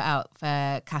 reward was put out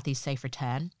for Kathy's safe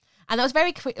return, and that was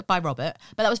very quick by Robert,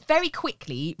 but that was very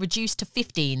quickly reduced to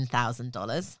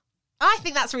 $15,000. I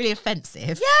think that's really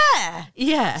offensive. Yeah.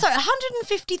 Yeah. Sorry,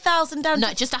 150,000 down to...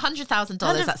 No, just $100,000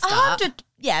 at start. 100,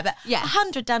 yeah, but Yeah.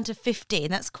 100 down to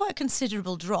 15, that's quite a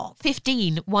considerable drop.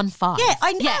 15. Yeah,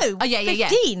 I know. Yeah. Oh, yeah.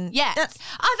 15. Yeah. That's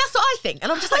That's what I think.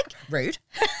 And I'm just like rude.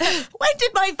 when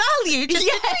did my value just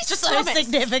increase so plummets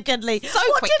significantly? so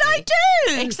what quickly. did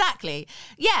I do? Exactly.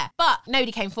 Yeah. But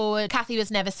nobody came forward. Kathy was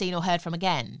never seen or heard from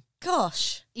again.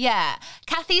 Gosh. Yeah.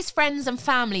 Kathy's friends and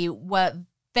family were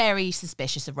very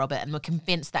suspicious of Robert and were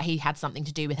convinced that he had something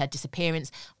to do with her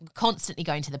disappearance, constantly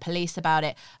going to the police about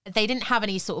it. They didn't have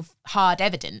any sort of hard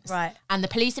evidence. Right. And the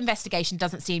police investigation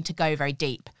doesn't seem to go very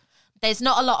deep. There's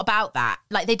not a lot about that.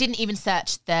 Like, they didn't even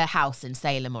search the house in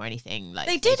Salem or anything. Like,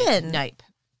 They didn't? Nope.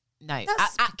 No.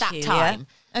 That's at that peculiar. time.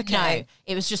 Okay. No.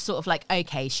 It was just sort of like,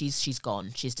 okay, she's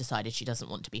gone. She's decided she doesn't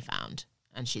want to be found.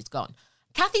 And she's gone.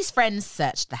 Kathy's friends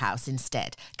searched the house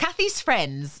instead. Kathy's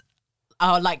friends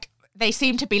are like... They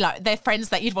seem to be like, they're friends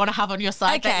that you'd want to have on your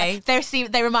side. Okay.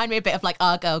 They remind me a bit of like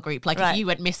our girl group. Like, Right. if you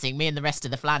went missing, me and the rest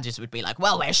of the Flanders would be like,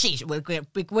 well, where's she? We're going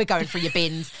through your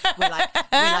bins. we're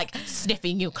like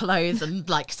sniffing your clothes and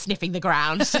like sniffing the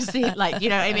ground to see, like, you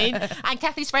know what I mean? And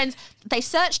Kathy's friends, they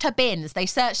searched her bins. They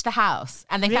searched the house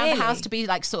and they found the Really? house to be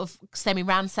like sort of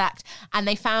semi-ransacked, and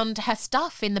they found her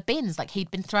stuff in the bins. Like, he'd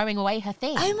been throwing away her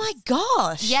things. Oh my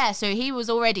gosh. Yeah, so he was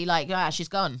already like, she's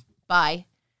gone. Bye.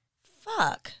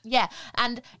 Fuck. Yeah,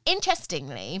 and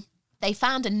interestingly, they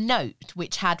found a note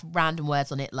which had random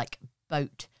words on it like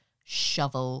boat,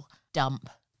 shovel, dump.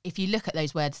 If you look at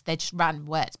those words, they're just random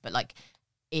words, but like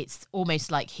it's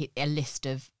almost like a list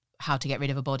of how to get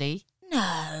rid of a body.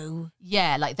 No.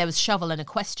 Yeah, like there was shovel and a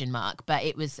question mark, but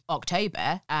it was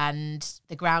October and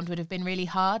the ground would have been really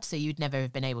hard, so you'd never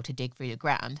have been able to dig through the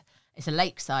ground. It's a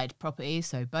lakeside property,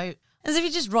 so boat. As if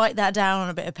you just write that down on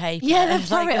a bit of paper. Yeah, then and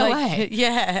throw it away.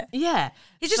 Yeah. Yeah.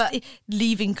 It's just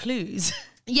leaving clues.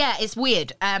 Yeah, it's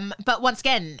weird. But once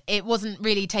again, it wasn't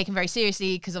really taken very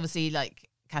seriously because obviously, like,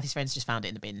 Kathy's friends just found it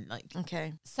in the bin. Like,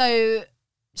 Okay. so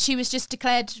she was just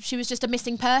declared she was just a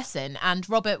missing person, and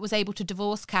Robert was able to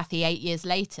divorce Kathy 8 years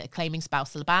later, claiming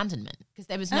spousal abandonment because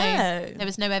there was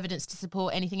no evidence to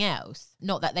support anything else.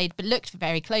 Not that they'd looked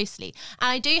very closely.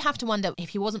 And I do have to wonder if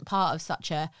he wasn't part of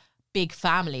such a big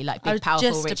family, like big,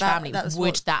 powerful, rich family,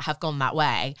 would that have gone that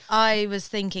way? I was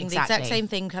thinking the exact Exactly. same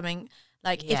thing coming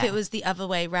Like, if it was the other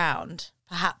way round,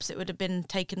 perhaps it would have been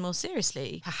taken more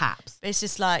seriously. Perhaps. But it's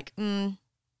just like,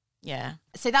 yeah.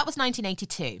 So that was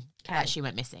 1982 that she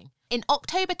went missing. In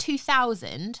October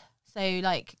 2000, so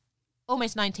like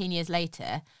almost 19 years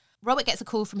later, Robert gets a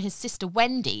call from his sister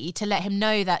Wendy to let him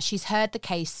know that she's heard the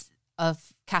case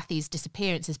of Kathy's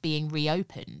disappearance is being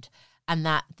reopened and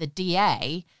that the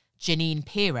DA, Janine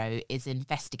Pirro, is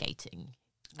investigating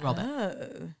Robert.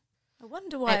 Oh. I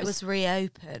wonder why it was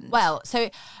reopened. Well,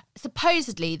 so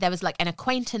supposedly there was like an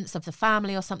acquaintance of the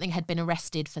family or something had been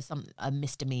arrested for a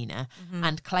misdemeanor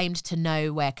and claimed to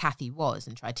know where Kathy was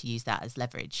and tried to use that as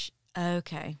leverage.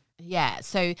 Okay. Yeah,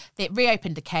 so they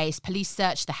reopened the case. Police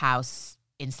searched the house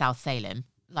in South Salem,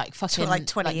 like fucking like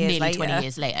 20 years nearly later. 20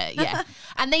 years later. Yeah,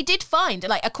 and they did find,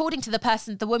 like, according to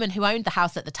the woman who owned the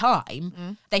house at the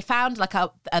time, they found like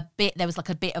a bit. There was like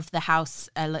a bit of the house,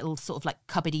 a little sort of like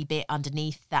cupboardy bit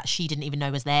underneath that she didn't even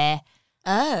know was there.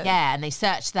 Oh, Yeah, and they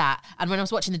searched that. And when I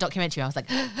was watching the documentary, I was like,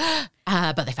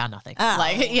 but they found nothing. Oh.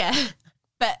 Like, yeah.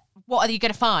 But what are you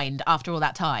going to find after all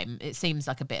that time? It seems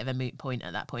like a bit of a moot point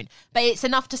at that point. But it's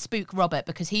enough to spook Robert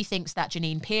because he thinks that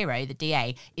Janine Pirro, the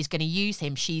DA, is going to use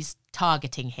him. She's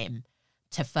targeting him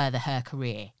to further her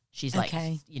career. She's like, so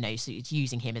it's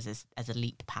using him as a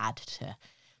leap pad to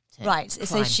right.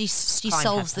 So she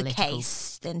solves the political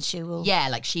case, then she will. Yeah,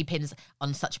 like she pins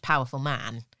on such a powerful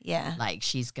man. Yeah. Like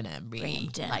she's gonna Bring really him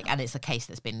down. like, and it's a case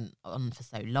that's been on for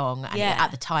so long. And Yeah.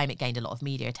 at the time, it gained a lot of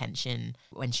media attention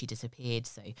when she disappeared.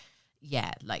 So,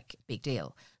 yeah, like big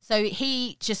deal. So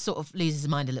he just sort of loses his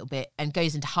mind a little bit and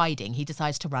goes into hiding. He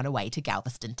decides to run away to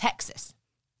Galveston, Texas.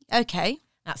 Okay.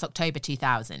 That's October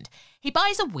 2000. He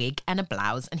buys a wig and a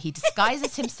blouse and he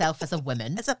disguises himself as a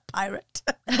woman. As a pirate.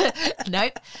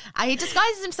 Nope. He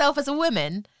disguises himself as a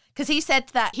woman because he said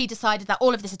that he decided that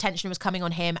all of this attention was coming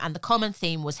on him and the common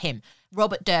theme was him.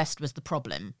 Robert Durst was the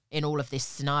problem in all of this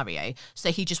scenario. So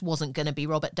he just wasn't going to be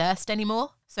Robert Durst anymore.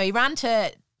 So he ran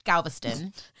to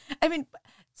Galveston. I mean,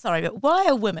 sorry, but why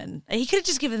a woman? He could have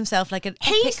just given himself like an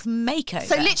epic makeover.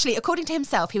 So literally, according to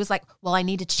himself, he was like, well, I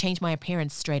needed to change my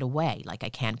appearance straight away. Like, I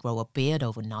can't grow a beard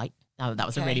overnight. Oh, that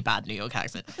was a really bad New York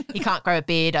accent. He can't grow a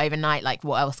beard overnight. Like,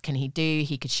 what else can he do?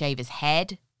 He could shave his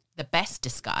head. The best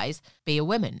disguise, be a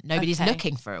woman. Nobody's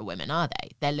looking for a woman, are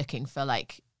they? They're looking for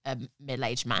like a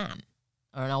middle-aged man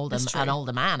or an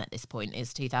older man at this point.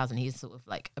 Is 2000. He's sort of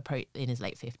like in his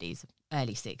late 50s,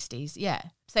 early 60s. Yeah.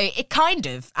 So it kind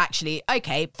of actually,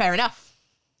 okay, fair enough.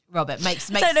 Robert makes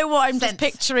I don't know what I'm sense. just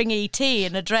picturing E.T.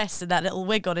 in a dress and that little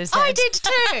wig on his head. I did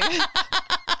too.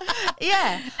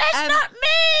 Yeah. That's not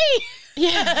me!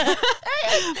 Yeah.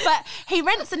 But he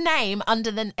rents an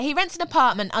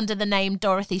apartment under the name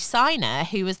Dorothy Siner,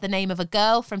 who was the name of a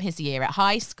girl from his year at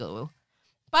high school.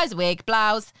 Buys a wig,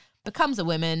 blouse, becomes a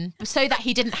woman, so that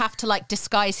he didn't have to like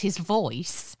disguise his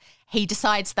voice. He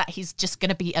decides that he's just going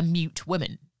to be a mute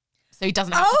woman. So he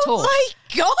doesn't have to talk.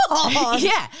 Oh my God.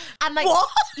 Yeah. And like, What?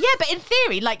 Yeah, but in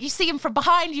theory, like you see him from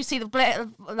behind, you see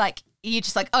like, you're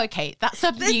just like, oh, okay, that's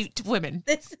a mute woman.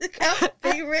 This can't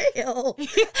be real.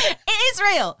 It is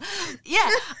real. Yeah.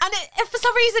 And for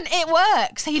some reason it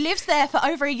works. He lives there for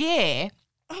over a year.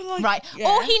 Oh my Right. Yeah.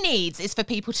 All he needs is for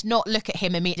people to not look at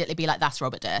him immediately, be like, that's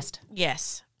Robert Durst.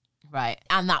 Yes. Right.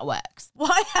 And that works.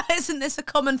 Why isn't this a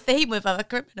common theme with other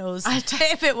criminals?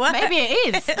 If it works. Maybe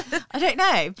it is. I don't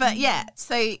know. But yeah,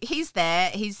 so he's there.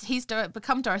 He's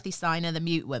become Dorothy Siner, the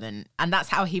mute woman. And that's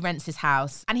how he rents his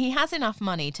house. And he has enough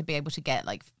money to be able to get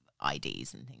like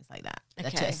IDs and things like that,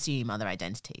 to assume other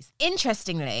identities.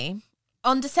 Interestingly,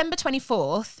 on December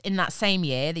 24th in that same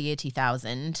year, the year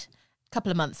 2000, a couple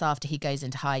of months after he goes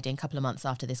into hiding, a couple of months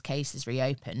after this case is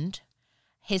reopened,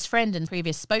 his friend and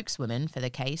previous spokeswoman for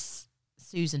the case,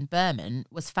 Susan Berman,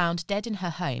 was found dead in her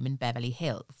home in Beverly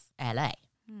Hills, LA.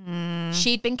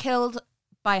 She'd been killed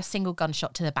by a single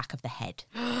gunshot to the back of the head.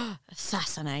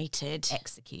 Assassinated.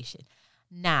 Execution.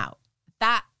 Now,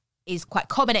 that is quite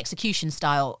common execution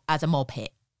style as a mob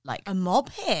hit. Like A mob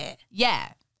hit? Yeah.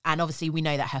 And obviously we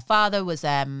know that her father was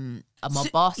a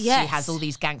mob boss. yes. She has all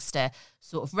these gangster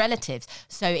sort of relatives.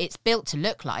 So it's built to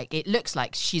look like, it looks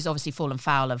like she's obviously fallen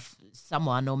foul of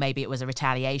someone, or maybe it was a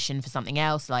retaliation for something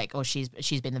else, like, or she's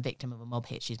been the victim of a mob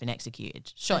hit. She's been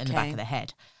executed, shot in the back of the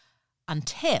head.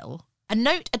 Until a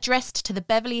note addressed to the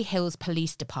Beverly Hills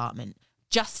Police Department,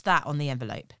 just that on the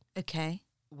envelope, Okay.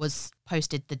 was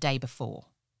posted the day before,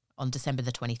 on December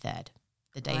the 23rd,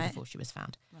 the day before she was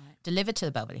found. Right. Delivered to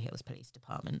the Beverly Hills Police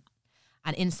Department.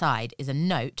 And inside is a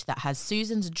note that has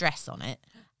Susan's address on it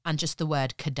and just the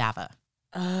word cadaver.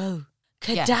 Oh.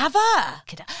 Cadaver?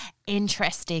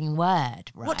 interesting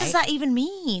word, right? What does that even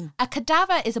mean? A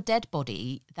cadaver is a dead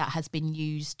body that has been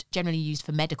generally used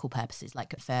for medical purposes,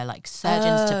 like for like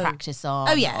surgeons to practice on.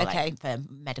 Oh, yeah, or, okay. Like, for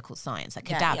medical science, like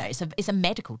Yeah, cadaver. yeah. It's a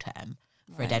medical term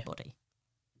for a dead body.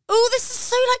 Oh, this is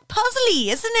so like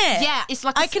puzzly, isn't it? Yeah, it's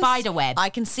like a spider web. I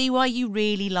can see why you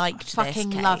really liked this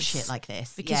fucking case. love shit like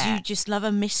this. Because you just love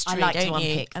a mystery, I like to don't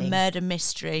you? unpick A things. murder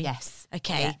mystery. Yes.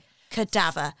 Okay. Yeah.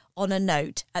 Cadaver on a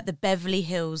note at the Beverly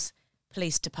Hills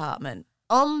Police Department.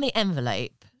 On the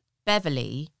envelope,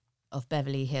 Beverly of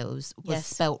Beverly Hills was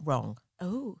spelt wrong.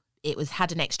 Oh. It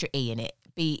had an extra E in it.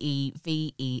 Beverley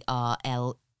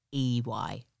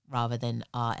rather than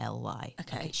RLY.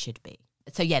 Okay. Like it should be.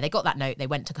 So yeah, they got that note. They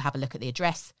went to have a look at the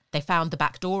address. They found the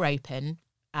back door open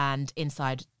and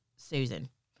inside Susan.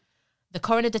 The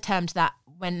coroner determined that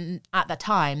when at the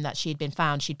time that she'd been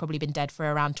found, she'd probably been dead for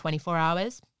around 24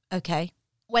 hours. Okay.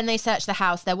 When they searched the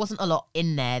house, there wasn't a lot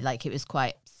in there. Like it was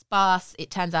quite sparse.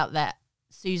 It turns out that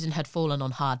Susan had fallen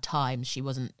on hard times. She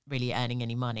wasn't really earning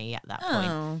any money at that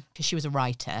point because she was a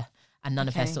writer. And none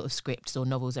of her sort of scripts or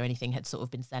novels or anything had sort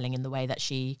of been selling in the way that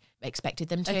she expected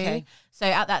them to. Okay. So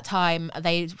at that time,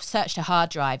 they searched her hard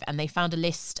drive and they found a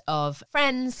list of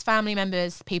friends, family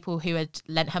members, people who had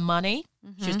lent her money.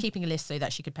 She was keeping a list so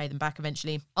that she could pay them back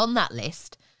eventually. On that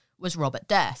list was Robert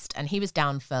Durst, and he was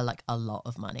down for like a lot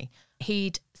of money.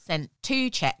 He'd sent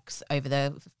 2 checks over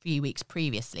the few weeks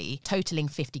previously, totaling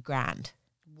 50 grand.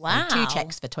 Wow. So 2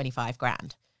 checks for 25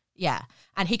 grand. Yeah.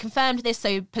 And he confirmed this,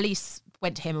 so police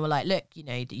went to him and were like, look, you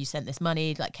know, you sent this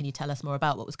money, like, can you tell us more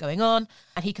about what was going on?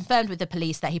 And he confirmed with the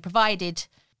police that he provided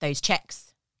those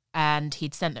checks and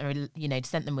he'd sent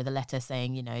them with a letter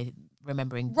saying, you know,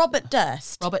 remembering Robert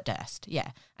Durst. Robert Durst,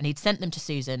 yeah. And he'd sent them to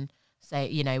Susan, say,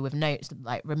 you know, with notes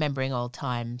like remembering old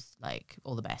times, like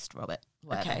all the best, Robert,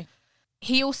 whatever. Okay.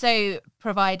 He also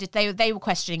provided, they were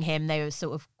questioning him, they were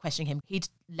sort of questioning him. He'd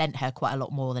lent her quite a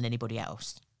lot more than anybody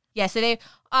else. Yeah, so they're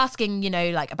asking, you know,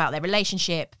 like about their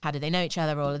relationship, how did they know each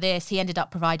other, all of this. He ended up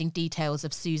providing details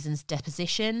of Susan's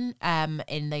deposition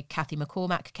in the Kathy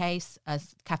McCormack case,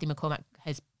 as Kathy McCormack,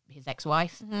 his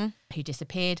ex-wife, who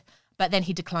disappeared. But then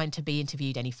he declined to be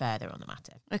interviewed any further on the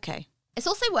matter. Okay. It's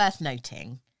also worth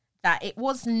noting that it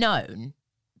was known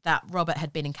that Robert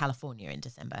had been in California in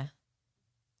December.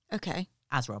 Okay.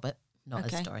 As Robert,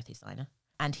 not as Dorothy Steiner.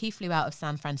 And he flew out of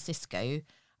San Francisco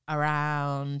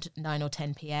around 9 or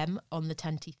 10 p.m. on the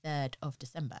 23rd of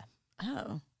December.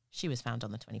 Oh. She was found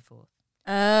on the 24th.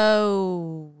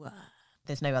 Oh.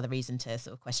 There's no other reason to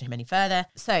sort of question him any further.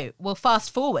 So we'll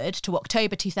fast forward to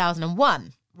October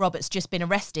 2001. Robert's just been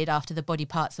arrested after the body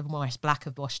parts of Morris Black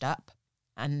have washed up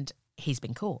and he's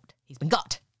been caught. He's been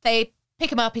got. They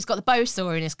pick him up. He's got the bow saw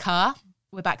in his car.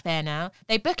 We're back there now.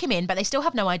 They book him in, but they still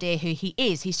have no idea who he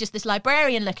is. He's just this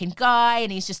librarian-looking guy, and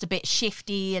he's just a bit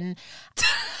shifty. And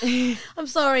I'm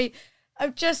sorry. I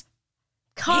just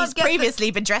can't he's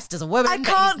previously been dressed as a woman. I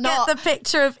can't get the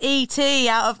picture of E.T.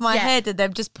 out of my head and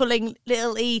them just pulling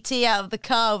little E.T. out of the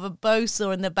car with a bow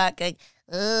saw in the back going,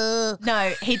 ugh.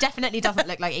 No, he definitely doesn't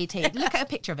look like E.T. Look at a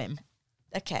picture of him.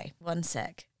 Okay, one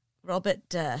sec. Robert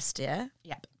Durst, yeah?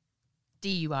 Yep.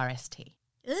 D-U-R-S-T.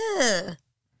 Ugh.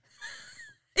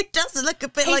 It does look a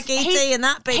bit like E.T. in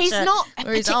that picture. He's not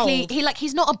particularly. He's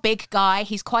He's not a big guy.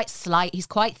 He's quite slight. He's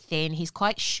quite thin. He's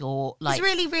quite short. Like he's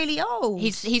really, really old.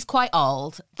 He's quite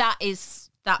old. That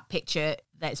picture.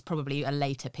 That is probably a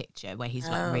later picture where he's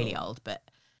like really old. But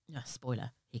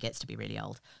spoiler, he gets to be really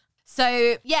old.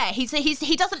 So yeah,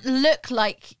 he doesn't look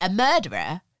like a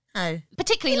murderer. Oh,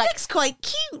 particularly he looks quite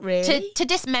cute, really. To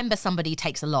dismember somebody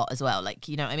takes a lot as well. Like,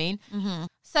 you know what I mean? Mm-hmm.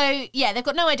 So, yeah, they've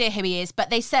got no idea who he is, but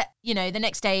they set, you know, the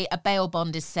next day a bail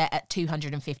bond is set at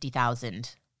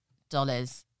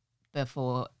 $250,000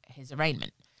 before his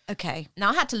arraignment. Okay.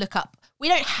 Now, I had to look up, we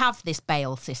don't have this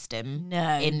bail system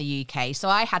in the UK, so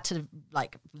I had to,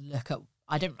 like, look up,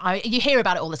 you hear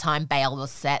about it all the time, bail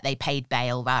was set, they paid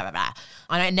bail, blah, blah, blah.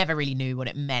 And I never really knew what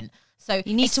it meant. So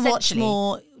you need to watch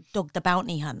more Dog the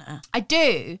Bounty Hunter. I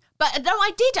do, but no,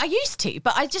 I used to,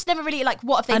 but I just never really, like,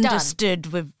 what have they understood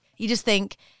done? With. You just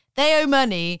think they owe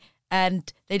money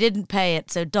and they didn't pay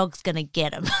it, so Dog's going to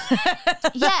get them.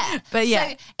 Yeah. But yeah.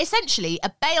 So essentially,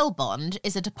 a bail bond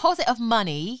is a deposit of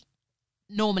money,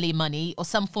 normally money or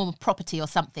some form of property or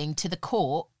something, to the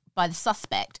court by the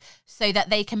suspect so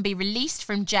that they can be released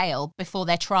from jail before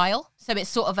their trial. So it's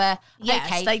sort of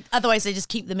otherwise they just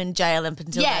keep them in jail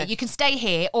until you can stay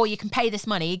here or you can pay this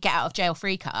money, get out of jail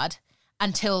free card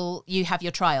until you have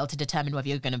your trial to determine whether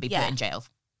you're going to be put in jail.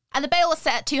 And the bail was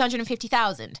set at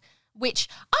 $250,000, which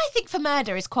I think for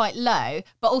murder is quite low,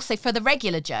 but also for the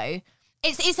regular Joe,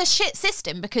 it's a shit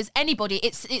system because anybody,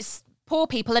 it's poor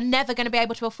people are never going to be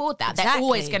able to afford that. Exactly. They're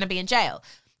always going to be in jail.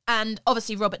 And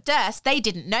obviously Robert Durst, they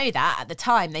didn't know that at the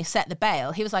time they set the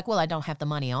bail. He was like, well, I don't have the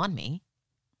money on me.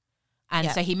 And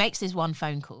so he makes his one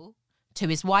phone call to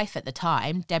his wife at the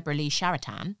time, Deborah Lee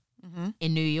Sharitan,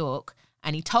 in New York.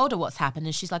 And he told her what's happened.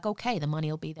 And she's like, okay, the money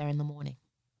will be there in the morning.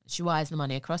 She wires the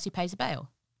money across. He pays a bail.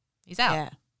 He's out. Yeah.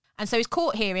 And so his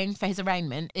court hearing for his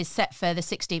arraignment is set for the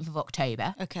 16th of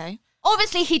October. Okay.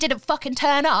 Obviously, he didn't fucking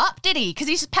turn up, did he? Because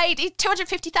he's just paid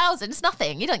 $250,000. It's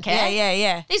nothing. He don't care.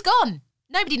 Yeah. He's gone.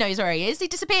 Nobody knows where he is. He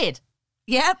disappeared.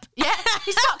 Yep. Yeah,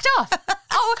 he's fucked off.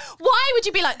 Oh, why would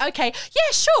you be like, okay,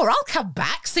 yeah, sure, I'll come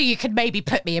back so you can maybe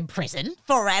put me in prison.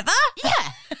 Forever? Yeah.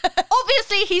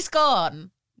 Obviously, he's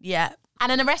gone. Yeah.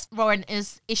 And an arrest warrant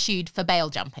is issued for bail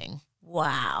jumping.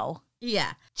 Wow.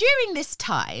 Yeah. During this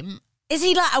time... Is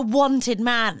he like a wanted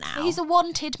man now? He's a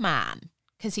wanted man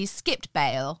because he's skipped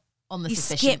bail on the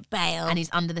suspicion. Skipped bail. And he's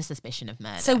under the suspicion of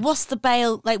murder. So what's the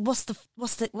bail, like, what's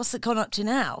it gone up to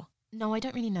now? No, I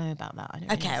don't really know about that. I don't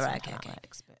really understand how that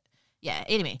works, but yeah,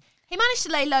 anyway. He managed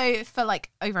to lay low for like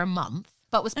over a month,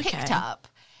 but was picked up.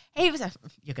 He was,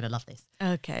 you're going to love this.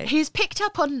 Okay. He was picked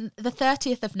up on the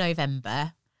 30th of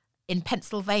November in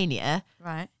Pennsylvania.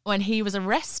 Right. When he was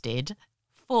arrested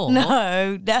for...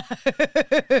 No.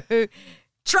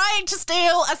 Trying to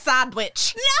steal a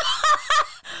sandwich.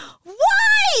 No!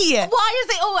 Why? Why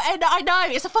is it all... And I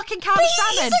know, it's a fucking can of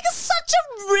salmon. He's like such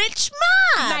a rich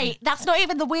man. Mate, that's not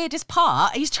even the weirdest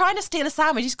part. He's trying to steal a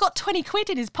sandwich. He's got 20 quid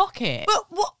in his pocket. But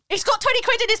what? He's got 20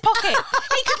 quid in his pocket.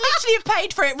 He could literally have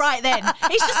paid for it right then.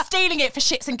 He's just stealing it for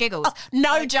shits and giggles.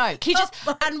 No joke. He just...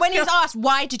 And when he was asked,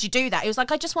 why did you do that? He was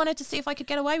like, I just wanted to see if I could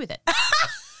get away with it.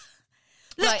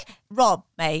 Look, like, Rob,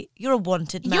 mate, you're a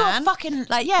wanted man. You're a fucking...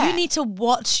 Like, you need to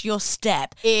watch your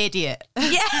step. Idiot.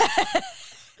 Yeah.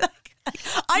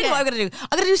 I know what I'm going to do.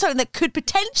 I'm going to do something that could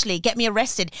potentially get me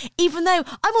arrested, even though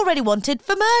I'm already wanted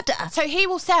for murder. So he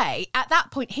will say, at that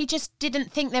point, he just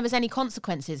didn't think there was any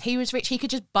consequences. He was rich. He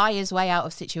could just buy his way out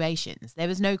of situations. There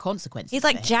was no consequences. He's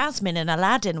like Jasmine in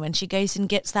Aladdin when she goes and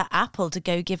gets that apple to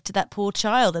go give to that poor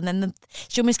child, and then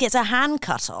she almost gets her hand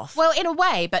cut off. Well, in a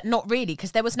way, but not really,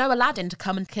 because there was no Aladdin to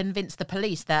come and convince the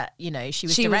police that, you know, she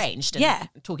was deranged and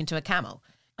talking to a camel.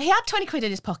 He had 20 quid in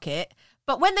his pocket.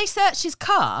 But when they searched his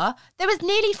car, there was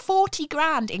nearly 40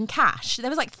 grand in cash. There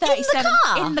was like 37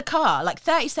 in the car, like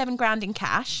 37 grand in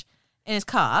cash in his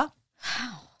car.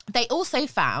 They also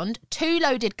found 2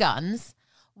 loaded guns,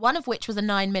 one of which was a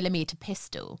 9mm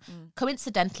pistol.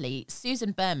 Coincidentally,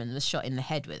 Susan Berman was shot in the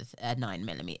head with a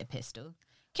 9mm pistol.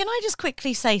 Can I just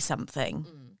quickly say something?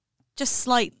 Just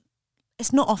like,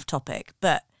 it's not off topic,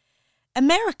 but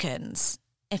Americans,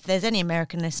 if there's any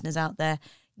American listeners out there,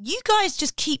 you guys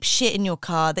just keep shit in your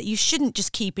car that you shouldn't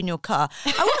just keep in your car.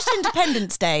 I watched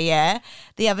Independence Day,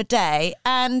 the other day,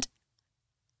 and,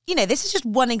 you know, this is just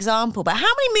one example, but how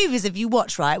many movies have you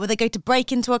watched, right, where they go to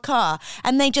break into a car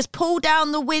and they just pull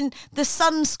down the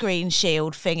sunscreen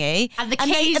shield thingy, and the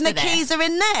keys are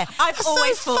in there? I've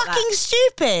always thought fucking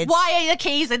stupid. Why are the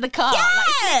keys in the car? Yeah. Like,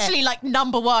 it's literally like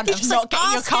number one of not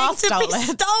getting your car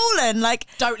stolen. Like,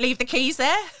 don't leave the keys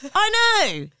there. I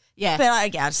know. Yeah. But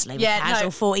like, I'll just leave a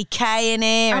casual 40k in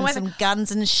here and some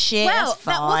guns and shit. Well, that's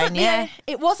fine,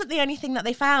 it wasn't the only thing that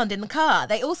they found in the car.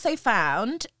 They also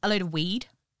found a load of weed.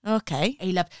 Okay.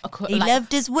 He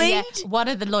loved his weed? Yeah, one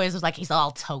of the lawyers was like, he's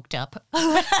all toked up.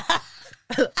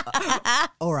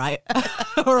 All right.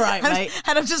 All right, mate.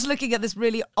 And I'm just looking at this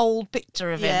really old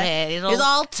picture of him here. He's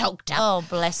all toked up. Oh,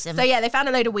 bless him. So, yeah, they found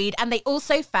a load of weed, and they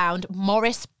also found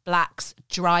Morris Black's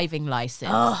driving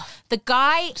license. Oh. The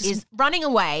guy is running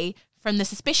away from the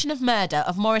suspicion of murder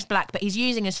of Morris Black, but he's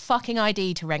using his fucking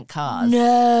ID to rent cars.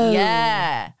 No.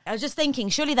 Yeah. I was just thinking,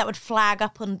 surely that would flag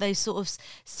up on those sort of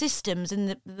systems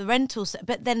in the rentals,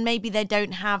 but then maybe they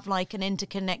don't have like an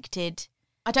interconnected...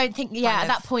 I don't think, at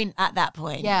that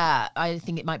point. Yeah, I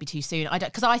think it might be too soon.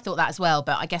 Because I thought that as well,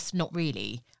 but I guess not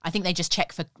really. I think they just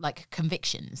check for like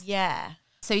convictions. Yeah.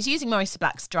 So he's using Morris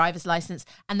Black's driver's license,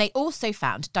 and they also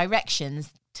found directions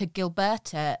to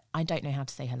Gilberta. I don't know how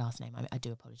to say her last name. I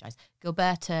do apologise.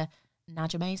 Gilberta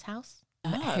Najame's house,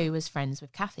 who was friends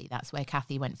with Kathy. That's where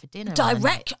Kathy went for dinner.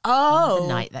 On the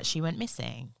night that she went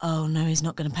missing. Oh no, he's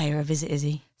not going to pay her a visit, is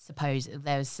he?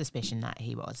 There was suspicion that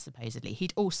he was, supposedly.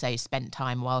 He'd also spent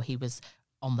time while he was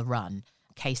on the run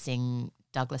casing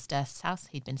Douglas Durst's house.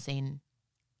 He'd been seen...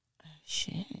 Oh,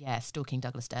 shit. Yeah, stalking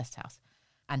Douglas Durst's house.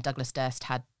 And Douglas Durst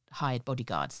had hired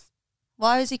bodyguards.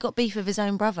 Why has he got beef with his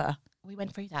own brother? We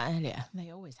went through that earlier. They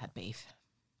always had beef.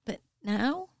 But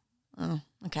now? Oh,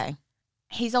 okay.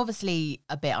 He's obviously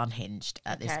a bit unhinged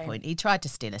at this point. He tried to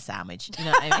steal a sandwich. You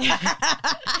know what I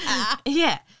mean?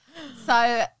 Yeah.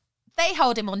 So... They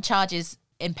hold him on charges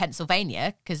in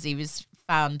Pennsylvania because he was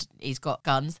found, he's got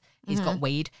guns, he's got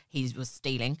weed, he was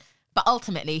stealing. But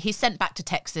ultimately, he's sent back to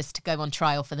Texas to go on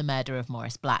trial for the murder of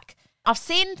Morris Black. I've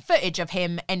seen footage of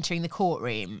him entering the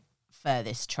courtroom for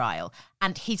this trial,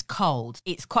 and he's cold.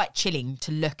 It's quite chilling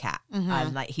to look at.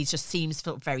 Like, he just seems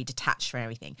very detached from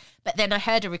everything. But then I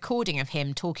heard a recording of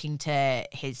him talking to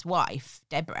his wife,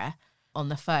 Deborah, on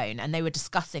the phone, and they were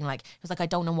discussing, like, he was like, I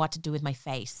don't know what to do with my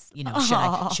face. You know,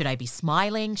 should I be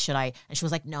smiling? Should I? And she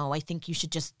was like, no, I think you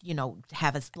should just, you know,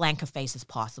 have as blank a face as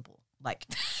possible. Like,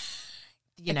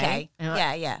 you know. Okay.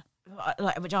 Yeah.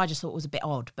 Like, which I just thought was a bit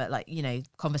odd, but like, you know,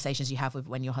 conversations you have with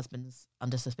when your husband's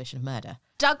under suspicion of murder.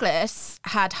 Douglas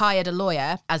had hired a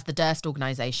lawyer, as the Durst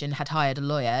organisation had hired a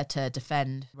lawyer to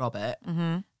defend Robert.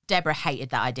 Deborah hated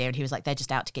that idea, and he was like, they're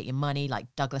just out to get your money. Like,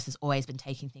 Douglas has always been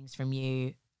taking things from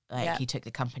you. Like, he took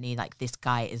the company. Like, this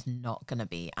guy is not going to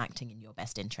be acting in your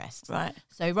best interests. Right.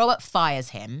 So Robert fires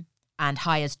him and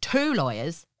hires 2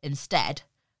 lawyers instead,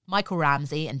 Michael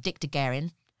Ramsey and Dick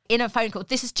DeGuerin, in a phone call.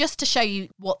 This is just to show you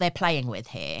what they're playing with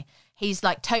here. He's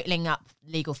like totaling up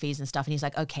legal fees and stuff, and he's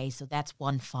like, okay, so that's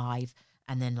 1.5,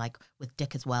 and then like with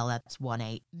Dick as well, that's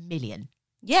 1.8 million.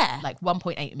 Yeah. Like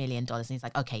 $1.8 million. And he's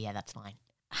like, okay, yeah, that's fine.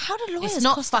 How do lawyers It's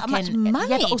not cost fucking, that much money?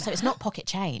 yeah, but also it's not pocket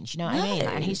change, you know what I mean? No.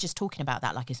 Like, and he's just talking about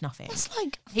that like it's nothing. That's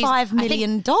like He's- $5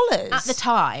 million. At the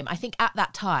time, I think at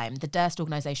that time, the Durst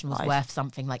organisation was worth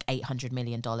something like $800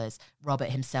 million. Robert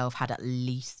himself had at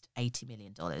least $80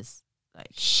 million. Like,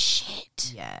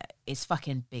 shit. yeah, it's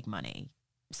fucking big money.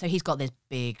 So he's got this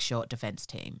big short defence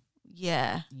team.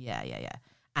 Yeah. Yeah.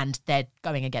 And they're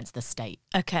going against the state.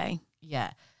 Okay.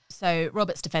 Yeah. So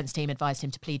Robert's defence team advised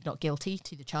him to plead not guilty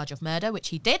to the charge of murder, which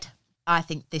he did. I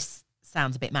think this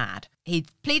sounds a bit mad. He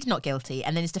pleaded not guilty,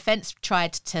 and then his defence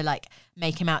tried to like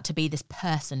make him out to be this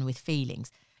person with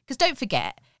feelings. Because don't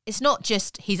forget, it's not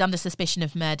just he's under suspicion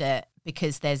of murder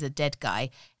because there's a dead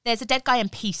guy. There's a dead guy in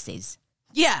pieces.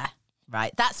 Yeah.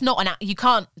 Right? That's not you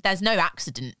can't, there's no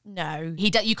accident. No.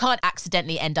 You can't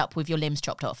accidentally end up with your limbs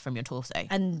chopped off from your torso.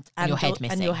 And your head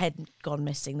missing. And your head gone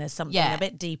missing. There's something a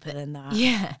bit deeper than that.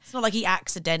 Yeah. It's not like he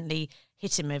accidentally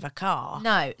hit him with a car.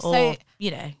 No. Or, So,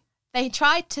 you know. they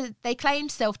claimed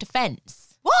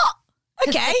self-defense. What?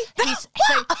 Okay.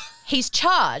 He's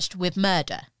charged with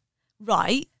murder.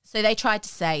 Right. So they tried to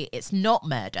say it's not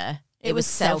murder. It was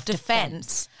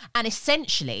self-defense. And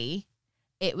essentially,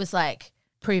 it was like,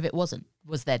 prove it wasn't,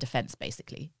 was their defense,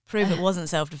 basically. Prove it wasn't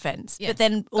self-defense. Yeah. But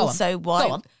then Go also on. why?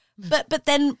 Go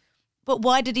on. But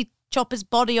why did he chop his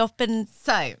body off and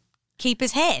So, keep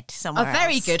his head somewhere a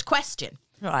very else? good question.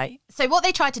 Right. So what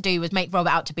they tried to do was make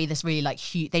Robert out to be this really like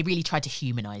they really tried to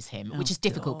humanize him, which is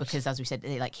difficult God. because, as we said,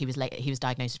 like he was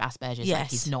diagnosed with Asperger's.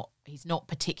 Yes. Like he's not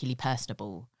particularly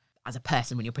personable as a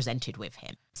person when you're presented with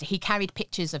him. So he carried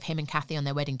pictures of him and Kathy on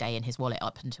their wedding day in his wallet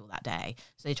up until that day.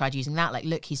 So they tried using that, like,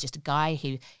 look, he's just a guy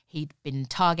who he'd been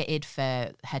targeted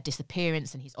for her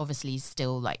disappearance, and he's obviously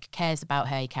still like cares about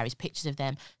her. He carries pictures of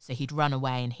them, so he'd run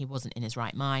away and he wasn't in his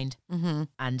right mind.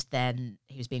 And then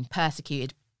he was being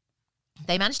persecuted.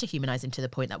 They managed to humanize him to the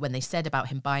point that when they said about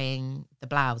him buying the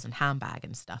blouse and handbag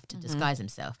and stuff to disguise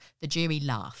himself, the jury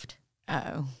laughed.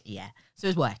 Oh. Yeah. So it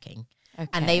was working. Okay.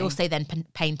 And they also then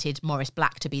painted Morris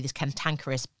Black to be this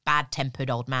cantankerous, bad-tempered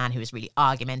old man who was really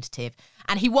argumentative.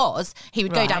 And he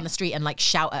would go down the street and like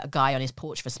shout at a guy on his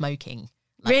porch for smoking.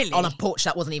 Like, Really? On a porch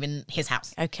that wasn't even his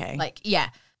house. Okay. Like, yeah.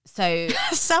 So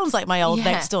sounds like my old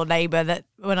Yeah. next door neighbour that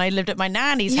when I lived at my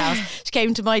nanny's house, she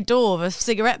came to my door with a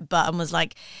cigarette butt and was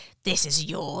like, "This is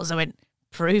yours." I went,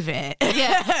 "Prove it."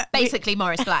 yeah, basically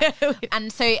Morris Black.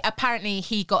 And so apparently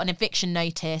he got an eviction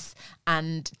notice,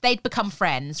 and they'd become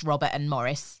friends, Robert and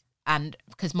Morris. And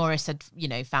because Morris had,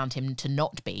 found him to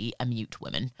not be a mute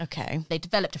woman. Okay. They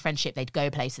developed a friendship. They'd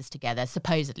go places together,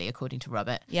 supposedly, according to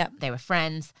Robert. Yep. They were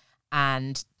friends.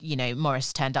 And,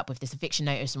 Morris turned up with this eviction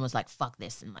notice and was like, fuck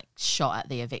this, and like shot at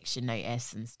the eviction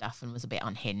notice and stuff and was a bit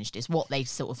unhinged, is what they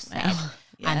sort of said.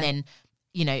 Yeah. And then,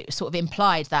 sort of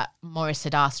implied that Morris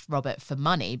had asked Robert for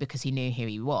money because he knew who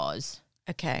he was.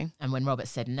 Okay. And when Robert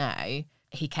said no,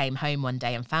 he came home one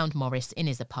day and found Morris in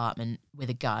his apartment with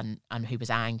a gun and who was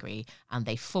angry, and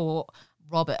they fought.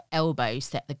 Robert elbow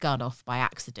set the gun off by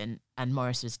accident and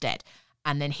Morris was dead.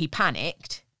 And then he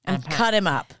panicked. And cut him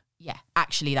up. Yeah,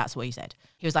 actually, that's what he said.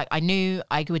 He was like, I knew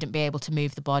I wouldn't be able to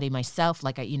move the body myself.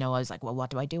 Like, I was like, well,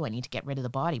 what do? I need to get rid of the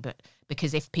body. But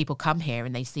because if people come here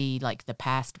and they see like the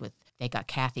past with, they got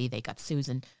Kathy, they got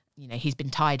Susan, he's been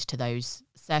tied to those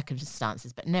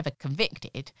circumstances, but never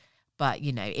convicted. But,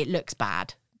 it looks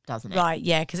bad, doesn't it? Right,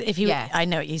 yeah, because if he, I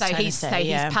know what you're trying to say. So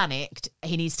he's panicked.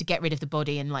 He needs to get rid of the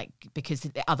body and like, because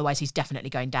otherwise he's definitely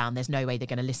going down. There's no way they're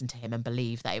going to listen to him and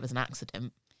believe that it was an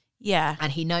accident. Yeah.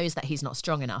 And he knows that he's not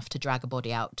strong enough to drag a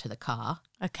body out to the car.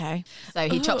 Okay. So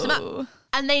he chops him up.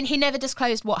 And then he never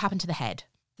disclosed what happened to the head.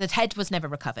 The head was never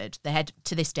recovered. The head,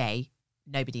 to this day,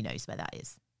 nobody knows where that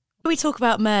is. We talk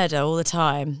about murder all the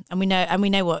time, and we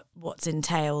know what's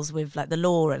entails with like the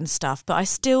law and stuff, but I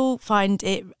still find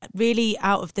it really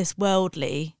out of this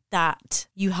worldly that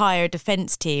you hire a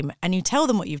defence team and you tell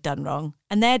them what you've done wrong,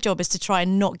 and their job is to try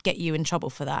and not get you in trouble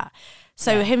for that.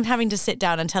 So him having to sit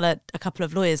down and tell a couple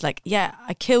of lawyers like, yeah,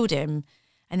 I killed him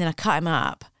and then I cut him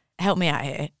up, help me out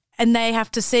here. And they have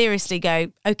to seriously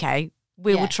go, okay,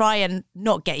 we will try and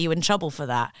not get you in trouble for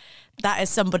that. That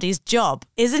is somebody's job,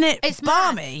 isn't it? It's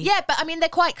balmy. Yeah, but I mean, they're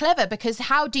quite clever because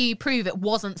how do you prove it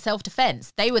wasn't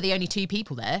self-defense? They were the only two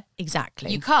people there.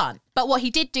 Exactly. You can't. But what he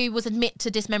did do was admit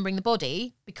to dismembering the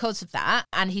body because of that.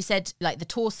 And he said like the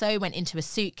torso went into a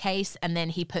suitcase and then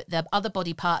he put the other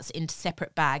body parts into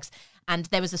separate bags. And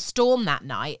there was a storm that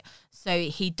night. So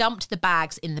he dumped the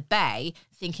bags in the bay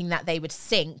thinking that they would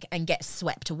sink and get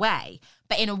swept away.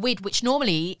 But in a weird, which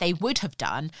normally they would have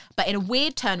done, but in a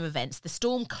weird turn of events, the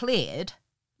storm cleared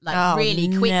like really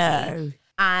quickly. No.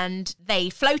 And they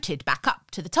floated back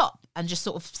up to the top and just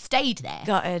sort of stayed there.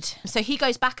 Gutted. So he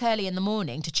goes back early in the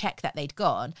morning to check that they'd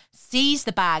gone, sees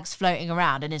the bags floating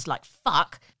around and is like,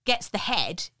 fuck, gets the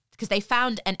head, because they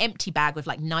found an empty bag with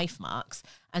like knife marks.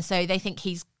 And so they think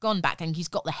he's gone back and he's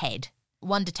got the head.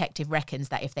 One detective reckons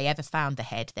that if they ever found the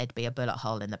head, there'd be a bullet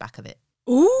hole in the back of it.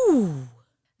 Ooh.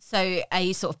 So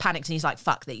he sort of panics and he's like,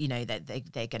 fuck, that, you know, they're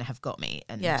going to have got me.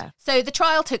 And so the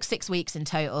trial took 6 weeks in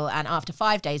total. And after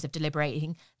 5 days of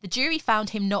deliberating, the jury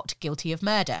found him not guilty of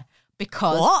murder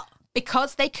because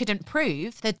they couldn't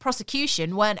prove, the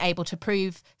prosecution weren't able to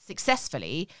prove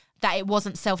successfully that it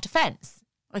wasn't self-defense.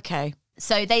 Okay.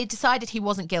 So they decided he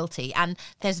wasn't guilty. And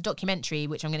there's a documentary,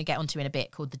 which I'm going to get onto in a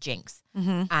bit, called The Jinx.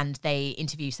 Mm-hmm. And they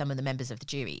interview some of the members of the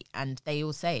jury. And they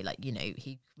all say, like, you know,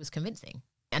 he was convincing.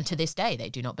 And to this day, they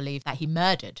do not believe that he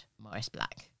murdered Maurice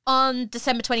Black. On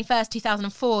December 21st,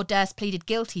 2004, Durst pleaded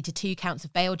guilty to 2 counts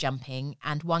of bail jumping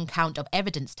and 1 count of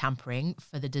evidence tampering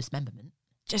for the dismemberment.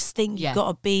 Just think you've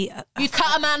got to be... You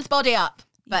cut a man's body up,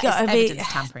 but it's evidence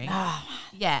tampering.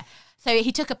 Yeah. So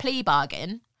he took a plea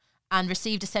bargain and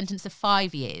received a sentence of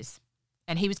 5 years.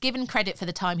 And he was given credit for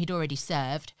the time he'd already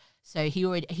served. So he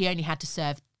only had to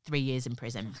serve 3 years in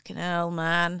prison. Fucking hell,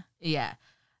 man. Yeah.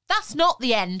 That's not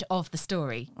the end of the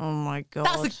story. Oh, my God.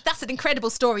 That's an incredible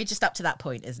story just up to that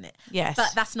point, isn't it? Yes. But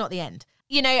that's not the end.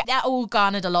 You know, that all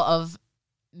garnered a lot of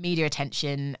media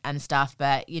attention and stuff.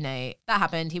 But, you know, that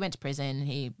happened. He went to prison.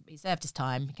 He served his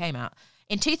time. He came out.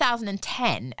 In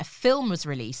 2010, a film was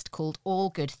released called All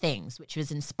Good Things, which was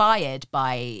inspired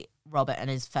by Robert and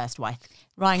his first wife,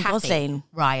 Ryan Gosling.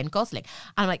 And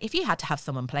I'm like, if you had to have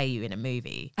someone play you in a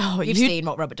movie, you've seen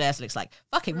what Robert Durst looks like.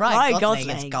 Fucking Ryan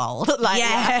Gosling is gold.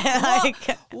 Like,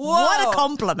 what a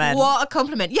compliment. What a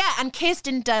compliment. Yeah, and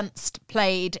Kirsten Dunst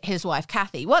played his wife,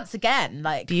 Kathy. Once again,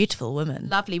 like... beautiful woman.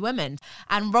 Lovely woman.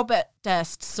 And Robert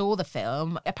Durst saw the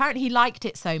film. Apparently he liked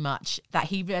it so much that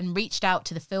he then reached out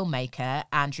to the filmmaker,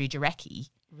 Andrew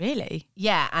Jarecki. Really?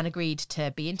 Yeah, and agreed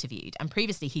to be interviewed. And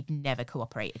previously, he'd never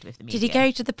cooperated with the media. Did he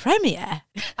go to the premiere?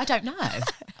 I don't know,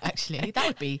 actually. That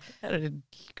would be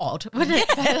odd, wouldn't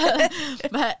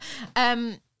it? But,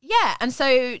 yeah, and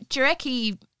so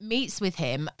Jarecki meets with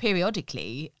him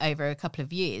periodically over a couple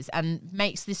of years and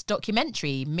makes this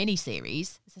documentary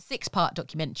miniseries. It's a 6-part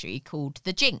documentary called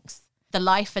The Jinx, The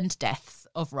Life and Deaths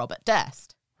of Robert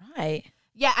Durst. Right.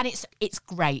 Yeah, and it's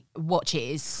great. Watch it.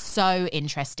 It's so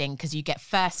interesting because you get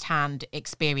first-hand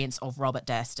experience of Robert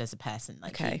Durst as a person.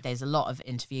 Like, there's a lot of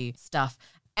interview stuff.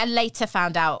 And later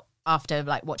found out after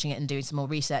like watching it and doing some more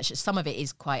research that some of it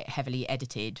is quite heavily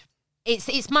edited.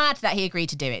 It's mad that he agreed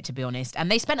to do it, to be honest. And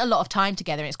they spent a lot of time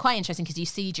together. And it's quite interesting because you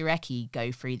see Jarecki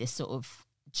go through this sort of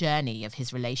journey of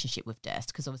his relationship with Durst,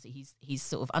 because obviously he's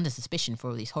sort of under suspicion for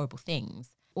all these horrible things.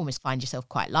 Almost find yourself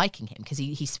quite liking him because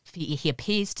he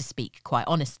appears to speak quite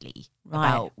honestly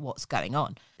about what's going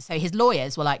on. So his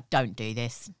lawyers were like, don't do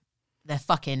this. They're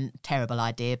fucking terrible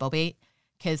idea, Bobby.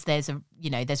 Because there's a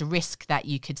risk that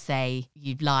you could say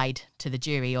you've lied to the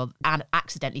jury or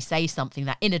accidentally say something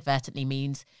that inadvertently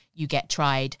means you get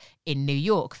tried in New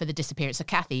York for the disappearance of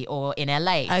Kathy or in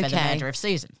LA for the murder of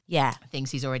Susan. Yeah.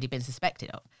 Things he's already been suspected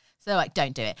of. So like,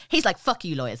 don't do it. He's like, fuck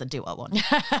you lawyers and do what I want.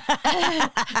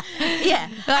 Yeah.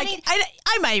 Like,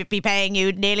 I may be paying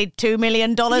you nearly $2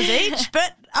 million each,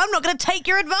 but going to take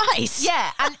your advice.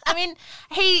 Yeah, and I mean,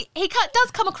 he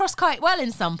does come across quite well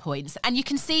in some points, and you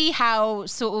can see how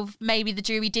sort of maybe the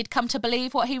jury did come to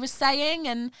believe what he was saying.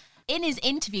 And in his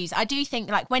interviews, I do think,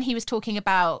 like, when he was talking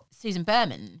about Susan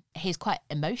Berman, he's quite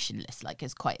emotionless. Like,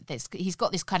 he's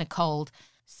got this kind of cold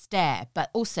stare, but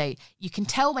also you can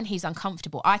tell when he's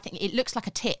uncomfortable. I think it looks like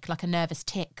a tic, like a nervous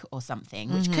tic or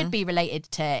something, which could be related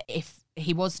to if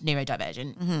he was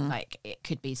neurodivergent, like it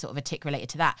could be sort of a tic related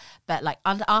to that. But like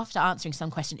after answering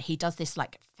some question, he does this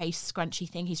like face scrunchy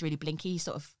thing. He's really blinky,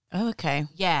 sort of. Oh, okay.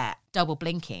 Yeah, double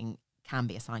blinking can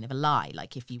be a sign of a lie.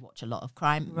 Like if you watch a lot of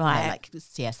crime, right, like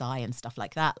CSI and stuff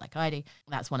like that, like I do,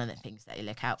 that's one of the things that you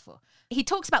look out for. He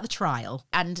talks about the trial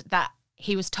and that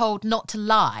he was told not to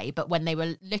lie, but when they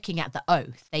were looking at the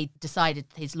oath, they decided,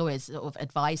 his lawyers sort of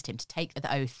advised him to take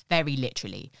the oath very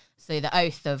literally. So the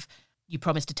oath of, you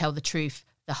promise to tell the truth,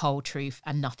 the whole truth,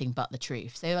 and nothing but the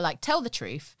truth. So they were like, tell the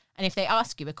truth, and if they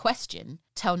ask you a question,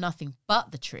 tell nothing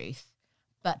but the truth,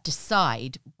 but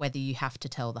decide whether you have to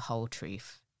tell the whole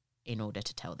truth in order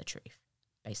to tell the truth,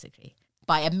 basically.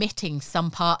 By omitting some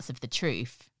parts of the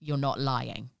truth, you're not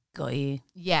lying. Got you.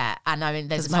 Yeah, and I mean,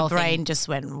 there's this my whole brain thing. Just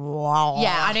went, wow.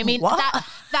 Yeah, and I mean, what?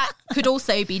 that could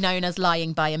also be known as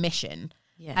lying by omission.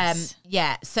 Yes.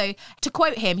 Yeah, so to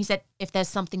quote him, he said, if there's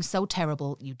something so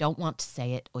terrible you don't want to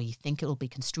say it or you think it'll be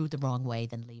construed the wrong way,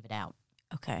 then leave it out.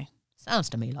 Okay. Sounds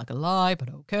to me like a lie, but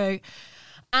okay.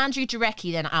 Andrew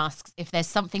Jarecki then asks if there's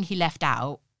something he left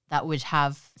out that would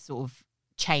have sort of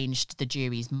changed the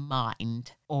jury's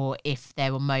mind, or if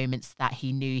there were moments that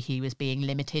he knew he was being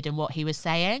limited in what he was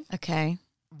saying. Okay.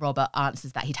 Robert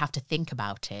answers that he'd have to think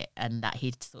about it, and that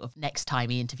he'd sort of, next time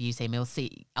he interviews him, I'll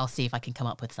see if I can come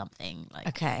up with something. Like,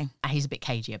 okay. And he's a bit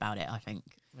cagey about it, I think,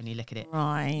 when you look at it.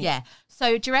 Right. Yeah.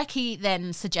 So Jarecki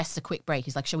then suggests a quick break.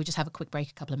 He's like, shall we just have a quick break,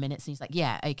 a couple of minutes? And he's like,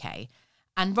 yeah, okay.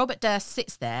 And Robert Durst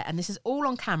sits there, and this is all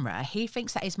on camera. He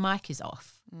thinks that his mic is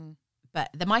off, but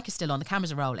the mic is still on, the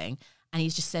cameras are rolling, and he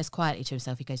just says quietly to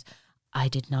himself, he goes, I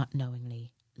did not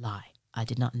knowingly lie. I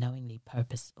did not knowingly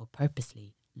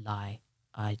purposely lie.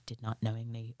 I did not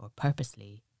knowingly or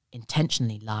purposely,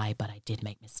 intentionally lie, but I did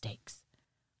make mistakes.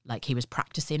 Like he was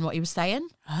practicing what he was saying.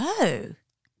 Oh.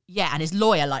 Yeah, and his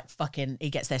lawyer, like, fucking, he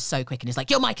gets there so quick and he's like,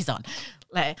 your mic is on.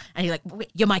 Like, and he's like,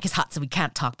 your mic is hot, so we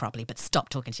can't talk properly, but stop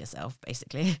talking to yourself,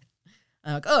 basically.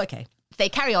 I'm like, oh, okay. They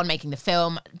carry on making the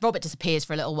film. Robert disappears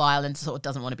for a little while and sort of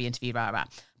doesn't want to be interviewed,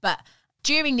 But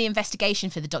during the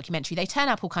investigation for the documentary, they turn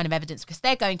up all kind of evidence because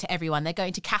they're going to everyone. They're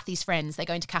going to Kathy's friends. They're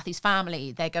going to Kathy's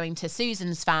family. They're going to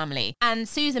Susan's family. And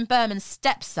Susan Berman's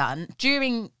stepson,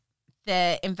 during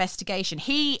the investigation,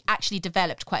 he actually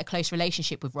developed quite a close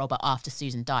relationship with Robert after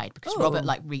Susan died, because Robert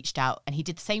like reached out, and he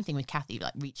did the same thing with Kathy,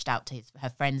 like reached out to her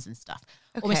friends and stuff,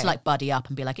 almost to, like, buddy up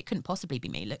and be like, it couldn't possibly be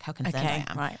me. Look how concerned I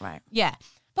am. Right. Yeah.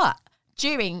 But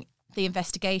during the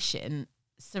investigation,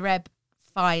 Sareb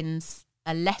finds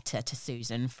a letter to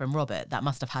Susan from Robert that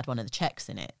must have had one of the checks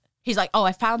in it. He's like, oh,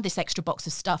 I found this extra box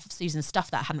of stuff, of Susan's stuff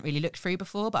that I hadn't really looked through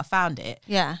before, but I found it.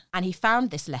 Yeah. And he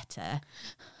found this letter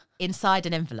inside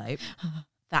an envelope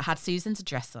that had Susan's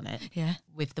address on it. Yeah.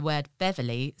 With the word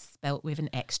Beverly spelt with an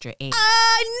extra E.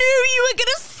 I knew you were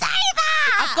going to say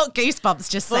that! I've got goosebumps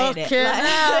just saying it.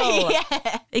 Hell.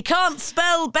 Yeah. He can't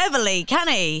spell Beverly, can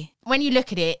he? When you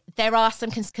look at it, there are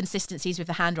some consistencies with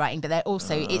the handwriting, but they're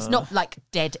also, it's not like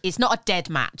dead. It's not a dead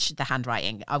match, the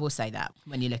handwriting. I will say that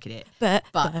when you look at it. But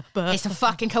it's a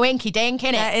fucking coinky dink,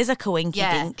 innit? That is a coinky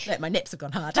dink. Look, my nips have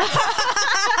gone hard.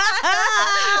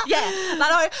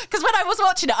 Yeah. Because when I was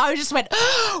watching it, I just went,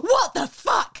 what the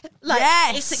fuck? Like,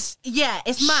 yes.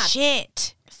 It's mad.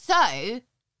 Shit. So,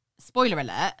 spoiler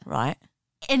alert. Right.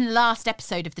 In the last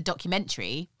episode of the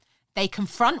documentary, they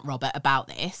confront Robert about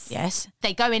this. Yes.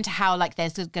 They go into how, like, they're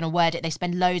going to word it. They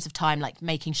spend loads of time, like,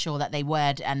 making sure that they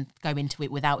word and go into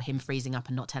it without him freezing up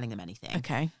and not telling them anything.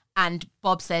 Okay. And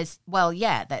Bob says, well,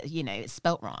 yeah, that, you know, it's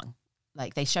spelt wrong.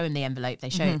 Like, they show him the envelope, they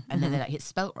show it, and then they're like, it's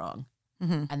spelt wrong.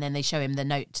 And then they show him the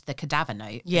note, the cadaver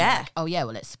note. Yeah. Like, oh, yeah,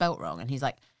 well, it's spelt wrong. And he's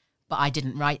like, but I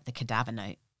didn't write the cadaver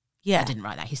note. Yeah. I didn't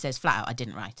write that. He says flat out, I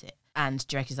didn't write it. And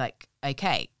Jarecki's like,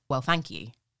 okay, well, thank you.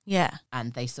 Yeah.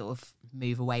 And they sort of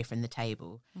move away from the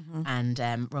table. And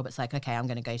Robert's like, okay, I'm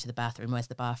going to go to the bathroom. Where's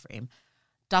the bathroom?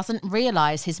 Doesn't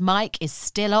realise his mic is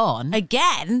still on.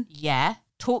 Again? Yeah.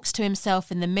 Talks to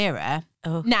himself in the mirror.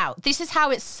 Oh. Now, this is how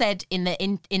it's said in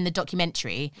the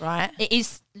documentary. Right. It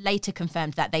is later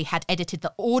confirmed that they had edited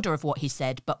the order of what he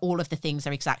said, but all of the things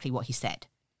are exactly what he said.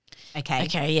 Okay?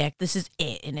 Okay, yeah. This is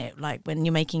it, innit? Like, when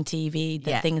you're making TV,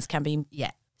 that things can be...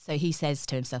 Yeah. So he says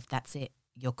to himself, that's it.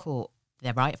 You're caught.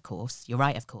 They're right, of course. You're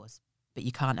right, of course. But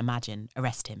you can't imagine.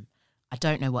 Arrest him. I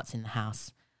don't know what's in the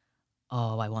house.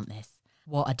 oh, I want this.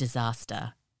 What a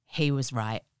disaster. He was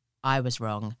right. I was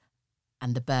wrong.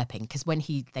 And the burping, because when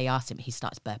they asked him, he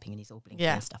starts burping and he's all blinking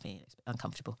and stuff and he looks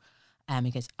uncomfortable.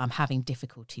 He goes, I'm having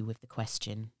difficulty with the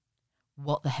question.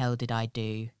 What the hell did I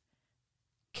do?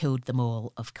 Killed them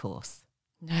all, of course.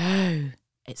 No.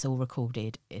 It's all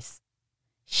recorded. It's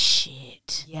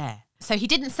shit. Yeah. So he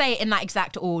didn't say it in that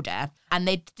exact order, and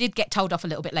they did get told off a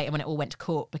little bit later when it all went to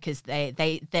court because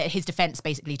his defence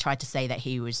basically tried to say that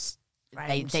he was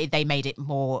they made it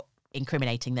more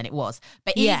incriminating than it was.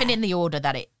 But even in the order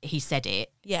that he said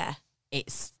it,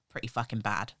 it's pretty fucking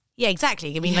bad. Yeah,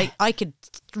 exactly. I mean, like, I could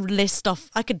list off,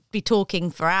 I could be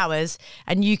talking for hours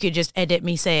and you could just edit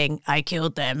me saying, I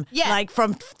killed them. Yeah. Like,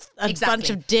 from a bunch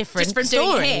of different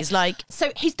stories. Like,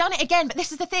 so he's done it again, but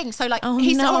this is the thing. So, like,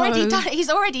 he's already done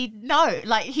it.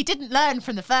 Like, he didn't learn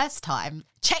from the first time.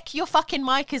 Check your fucking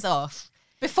mic is off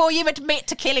before you admit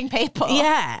to killing people.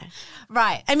 Yeah.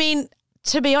 Right. I mean,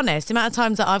 to be honest, the amount of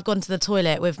times that I've gone to the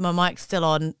toilet with my mic still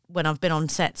on when I've been on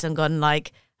sets and gone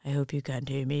like, I hope you can't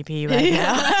hear me pee right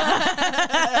now.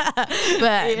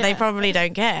 But they probably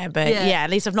don't care. But at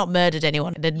least I've not murdered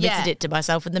anyone and admitted it to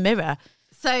myself in the mirror.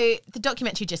 So the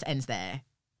documentary just ends there.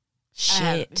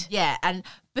 Shit. And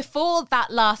before that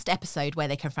last episode where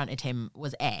they confronted him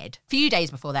was aired, a few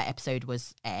days before that episode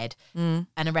was aired, an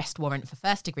arrest warrant for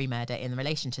first-degree murder in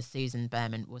relation to Susan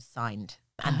Berman was signed.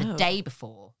 And the day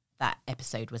before that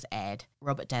episode was aired,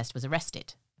 Robert Durst was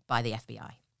arrested by the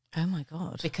FBI. Oh my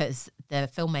God. Because the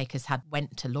filmmakers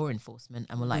went to law enforcement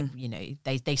and were like, you know,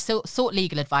 they sought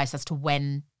legal advice as to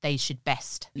when they should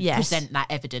best present that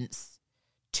evidence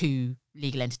to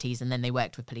legal entities, and then they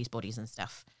worked with police bodies and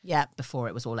stuff before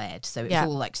it was all aired. So it was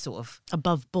all like sort of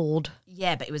above board.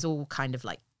 Yeah, but it was all kind of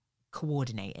like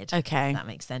coordinated. Okay. If that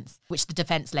makes sense. Which the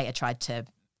defence later tried to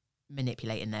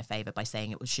manipulate in their favour by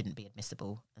saying it shouldn't be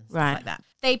admissible and stuff like that.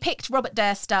 They picked Robert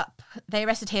Durst up. They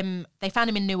arrested him. They found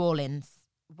him in New Orleans,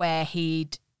 where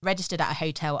he'd registered at a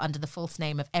hotel under the false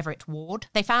name of Everett Ward.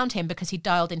 They found him because he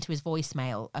dialed into his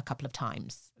voicemail a couple of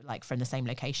times, like from the same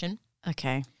location.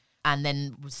 Okay. And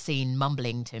then was seen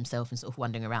mumbling to himself and sort of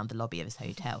wandering around the lobby of his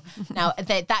hotel. Now,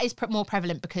 that is more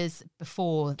prevalent because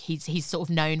before he's sort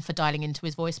of known for dialing into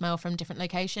his voicemail from different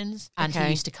locations. And he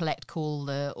used to call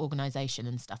the organisation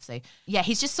and stuff. So, yeah,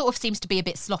 he's just sort of seems to be a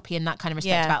bit sloppy in that kind of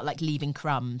respect about, like, leaving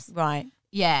crumbs. Right.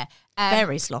 Yeah.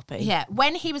 Very sloppy. Yeah.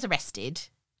 When he was arrested,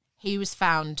 he was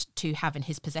found to have in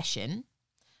his possession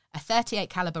a .38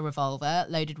 caliber revolver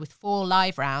loaded with 4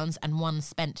 live rounds and 1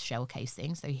 spent shell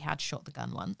casing. So he had shot the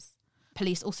gun once.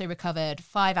 Police also recovered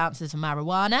 5 ounces of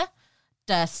marijuana,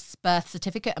 Durst's birth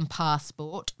certificate and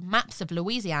passport, maps of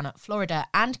Louisiana, Florida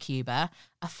and Cuba,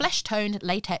 a flesh-toned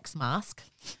latex mask,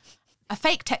 a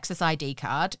fake Texas ID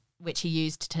card, which he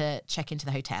used to check into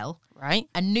the hotel. Right.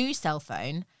 A new cell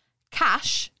phone,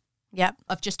 cash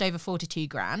of just over 42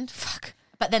 grand. Fuck.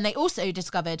 But then they also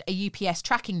discovered a UPS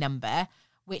tracking number,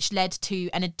 which led to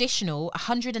an additional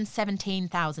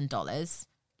 $117,000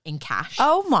 in cash.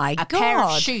 Oh my God. A pair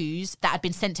of shoes that had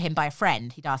been sent to him by a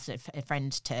friend. He'd asked a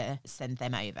friend to send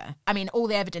them over. I mean, all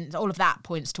the evidence, all of that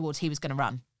points towards he was going to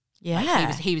run. Yeah.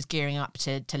 Like he was gearing up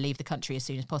to leave the country as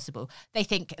soon as possible. They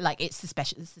think, like, it's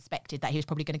suspected that he was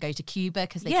probably going to go to Cuba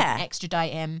because they couldn't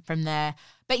extradite him from there.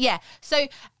 But yeah, so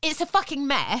it's a fucking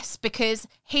mess because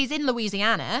he's in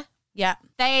Louisiana. Yeah.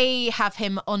 They have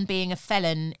him on being a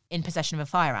felon in possession of a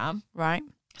firearm. Right.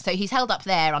 So he's held up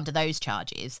there under those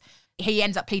charges. He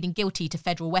ends up pleading guilty to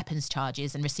federal weapons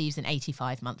charges and receives an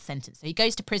 85-month sentence. So he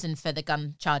goes to prison for the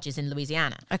gun charges in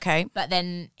Louisiana. Okay. But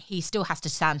then he still has to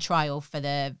stand trial for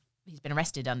he's been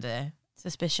arrested under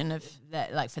suspicion of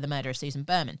for the murder of Susan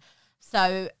Berman.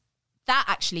 So that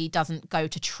actually doesn't go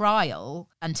to trial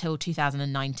until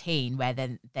 2019, where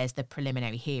then there's the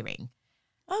preliminary hearing.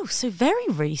 Oh, so very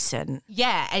recent.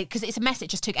 Yeah, because it's a mess. It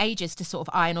just took ages to sort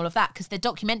of iron all of that because the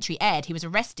documentary aired. He was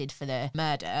arrested for the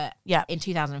murder in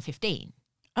 2015.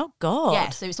 Oh, God. Yeah,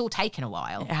 so it's all taken a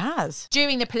while. It has.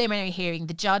 During the preliminary hearing,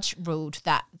 the judge ruled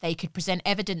that they could present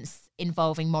evidence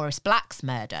involving Morris Black's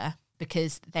murder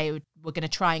because they were going to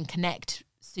try and connect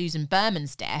Susan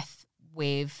Berman's death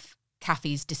with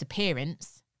Kathy's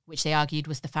disappearance, which they argued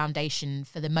was the foundation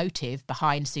for the motive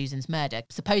behind Susan's murder.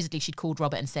 Supposedly, she'd called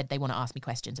Robert and said, they want to ask me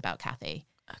questions about Kathy.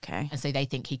 Okay. And so they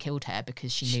think he killed her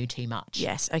because she knew too much.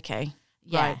 Yes, okay.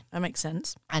 Yeah. Right, that makes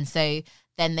sense. And so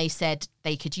then they said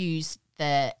they could use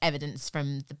the evidence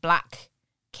from the Black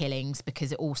killings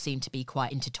because it all seemed to be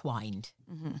quite intertwined.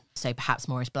 Mm-hmm. So perhaps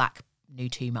Morris Black knew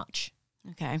too much.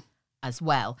 Okay. As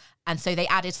well. And so they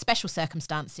added special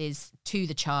circumstances to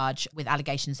the charge with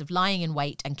allegations of lying in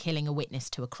wait and killing a witness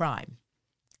to a crime.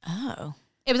 Oh.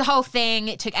 It was a whole thing.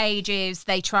 It took ages.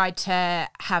 They tried to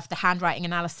have the handwriting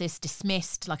analysis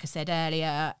dismissed, like I said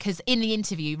earlier, because in the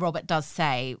interview, Robert does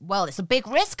say, well, it's a big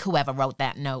risk whoever wrote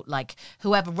that note. Like,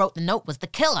 whoever wrote the note was the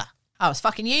killer. Oh, it was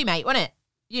fucking you, mate, wasn't it?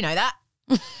 You know that.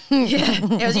 Yeah,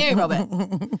 it was you, Robert.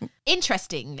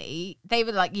 Interestingly, they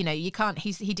were like, you can't,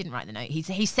 he didn't write the note.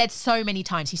 He said so many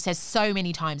times,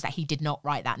 that he did not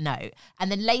write that note.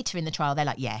 And then later in the trial, they're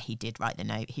like, yeah, he did write the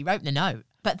note. He wrote the note.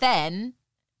 But then,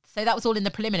 so that was all in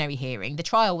the preliminary hearing. The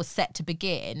trial was set to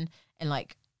begin in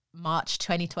like March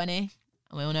 2020.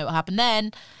 And we all know what happened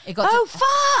then. It got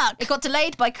fuck! It got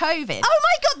delayed by COVID. Oh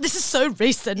my God, this is so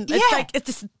recent. Yeah. It's like,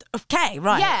 it's okay,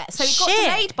 right. Yeah, so it got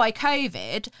delayed by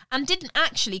COVID and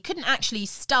couldn't actually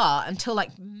start until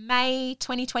like May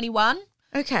 2021.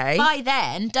 Okay. By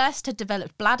then, Durst had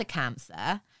developed bladder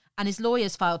cancer and his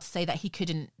lawyers filed to say that he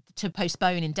couldn't, to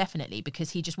postpone indefinitely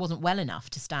because he just wasn't well enough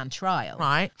to stand trial.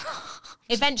 Right.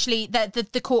 Eventually,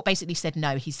 the court basically said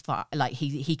no. He's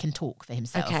he can talk for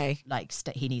himself. Okay. Like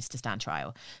he needs to stand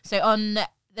trial. So on the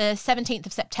 17th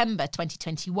of September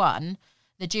 2021,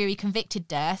 the jury convicted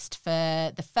Durst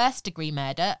for the first-degree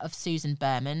murder of Susan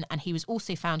Berman, and he was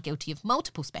also found guilty of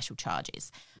multiple special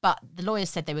charges. But the lawyers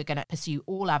said they were going to pursue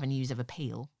all avenues of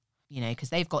appeal, because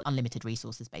they've got unlimited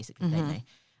resources, basically, don't they?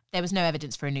 There was no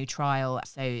evidence for a new trial,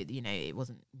 so, it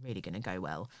wasn't really going to go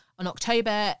well. On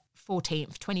October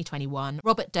 14th, 2021,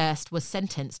 Robert Durst was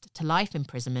sentenced to life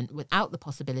imprisonment without the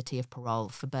possibility of parole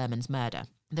for Berman's murder.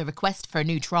 The request for a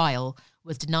new trial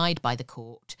was denied by the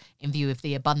court in view of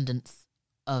the abundance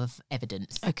of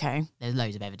evidence. Okay. There's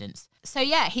loads of evidence. So,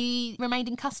 yeah, he remained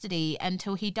in custody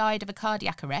until he died of a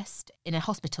cardiac arrest in a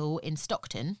hospital in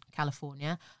Stockton,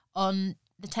 California, on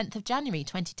the 10th of January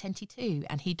 2022,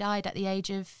 and he died at the age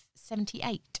of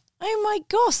 78. Oh my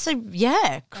gosh, so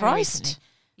yeah, Christ.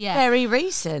 Yeah. Very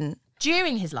recent.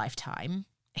 During his lifetime,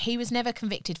 he was never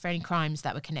convicted for any crimes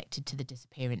that were connected to the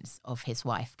disappearance of his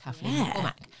wife, Kathleen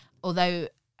McCormack, although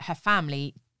her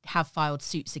family have filed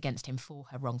suits against him for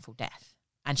her wrongful death,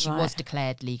 and she was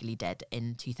declared legally dead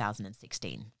in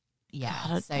 2016.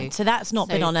 Yeah, God, so that's not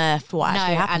been unearthed. What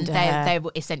actually happened to her? And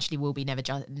there essentially will be never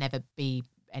be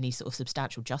any sort of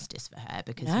substantial justice for her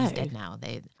because he's dead now.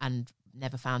 And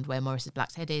never found where Maurice's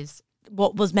black head is.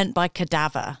 What was meant by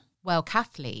cadaver? Well,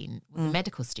 Kathleen was a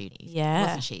medical student, yeah,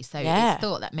 wasn't she? So it's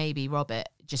thought that maybe Robert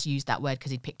just used that word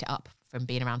because he'd picked it up from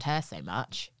being around her so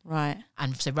much. Right.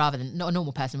 And so rather than, not a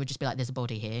normal person would just be like, there's a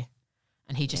body here.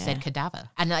 And he just said cadaver.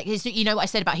 And like, what I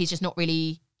said about he's just not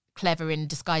really clever in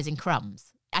disguising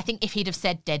crumbs. I think if he'd have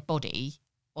said dead body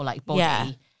or like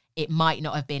body, it might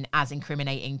not have been as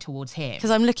incriminating towards him. Because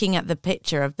I'm looking at the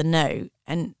picture of the note,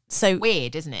 and so...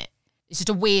 Weird, isn't it? It's just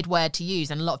a weird word to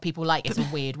use, and a lot of people like it's a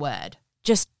weird word.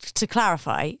 Just to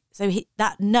clarify, so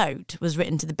that note was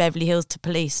written to the Beverly Hills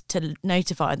police to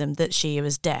notify them that she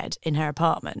was dead in her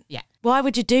apartment. Yeah. Why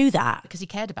would you do that? Because he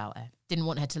cared about her. Didn't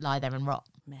want her to lie there and rot.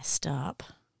 Messed up.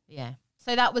 Yeah.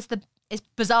 So that was it's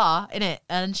bizarre, isn't it?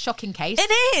 And shocking case.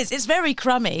 It is. It's very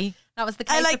crummy. That was the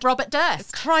case of Robert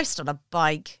Durst. Christ on a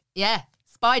bike. Yeah.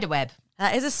 Spiderweb.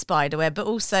 That is a spiderweb, but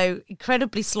also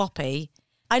incredibly sloppy.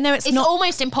 I know it's not... It's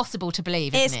almost impossible to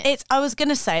believe, isn't it? I was going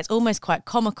to say, it's almost quite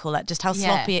comical at just how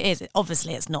sloppy it is.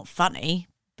 Obviously, it's not funny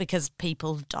because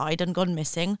people have died and gone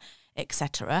missing,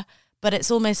 etc. But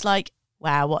it's almost like,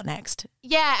 wow, what next?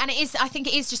 Yeah, and I think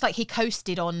it is just like he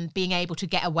coasted on being able to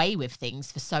get away with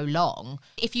things for so long.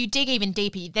 If you dig even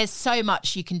deeper, there's so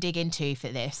much you can dig into for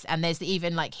this. And there's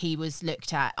even like he was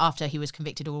looked at, after he was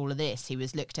convicted of all of this, he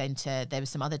was looked into, there was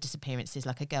some other disappearances,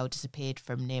 like a girl disappeared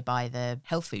from nearby the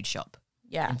health food shop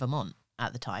in Vermont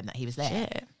at the time that he was there.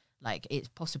 Shit. Like, it's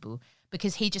possible.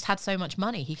 Because he just had so much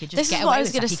money. He could just this get is away what I was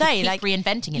with going to stuff. say. He could like keep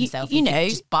reinventing himself. You He know, could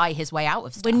just buy his way out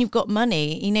of stuff. When you've got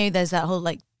money, there's that whole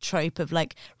like trope of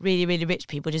like really, really rich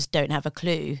people just don't have a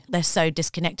clue. They're so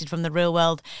disconnected from the real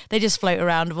world. They just float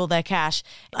around with all their cash.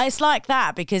 It's like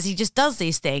that because he just does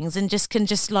these things and can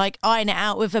just like iron it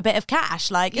out with a bit of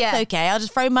cash. Like, it's okay. I'll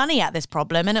just throw money at this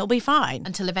problem and it'll be fine.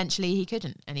 Until eventually he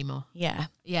couldn't anymore. Yeah.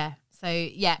 Yeah. So,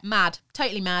 yeah, mad.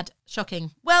 Totally mad.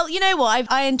 Shocking. Well, you know what?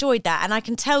 I enjoyed that, and I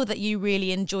can tell that you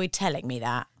really enjoyed telling me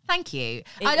that. Thank you.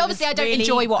 Obviously, I don't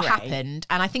enjoy what happened,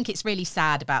 and I think it's really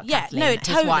sad about Kathleen, it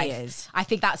totally his wife. is. I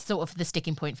think that's sort of the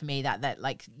sticking point for me, that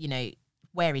like,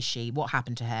 where is she? What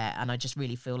happened to her? And I just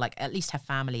really feel like at least her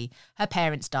family, her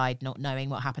parents died not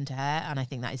knowing what happened to her, and I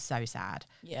think that is so sad.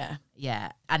 Yeah.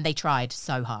 Yeah, and they tried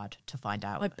so hard to find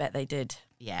out. I bet they did.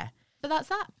 Yeah. So that's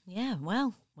that. Yeah,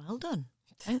 well done.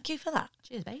 Thank you for that.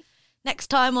 Cheers, babe.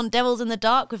 Next time on Devils in the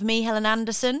Dark with me, Helen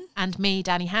Anderson. And me,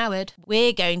 Danni Howard.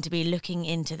 We're going to be looking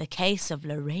into the case of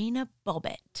Lorena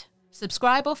Bobbitt.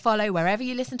 Subscribe or follow wherever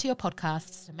you listen to your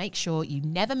podcasts to make sure you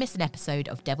never miss an episode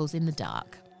of Devils in the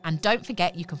Dark. And don't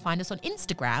forget, you can find us on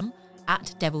Instagram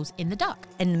at Devils in the Dark.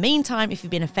 In the meantime, if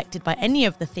you've been affected by any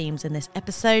of the themes in this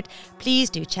episode, please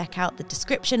do check out the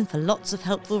description for lots of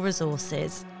helpful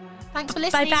resources. Thanks for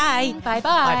listening. Bye-bye.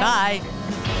 Bye-bye. Bye-bye.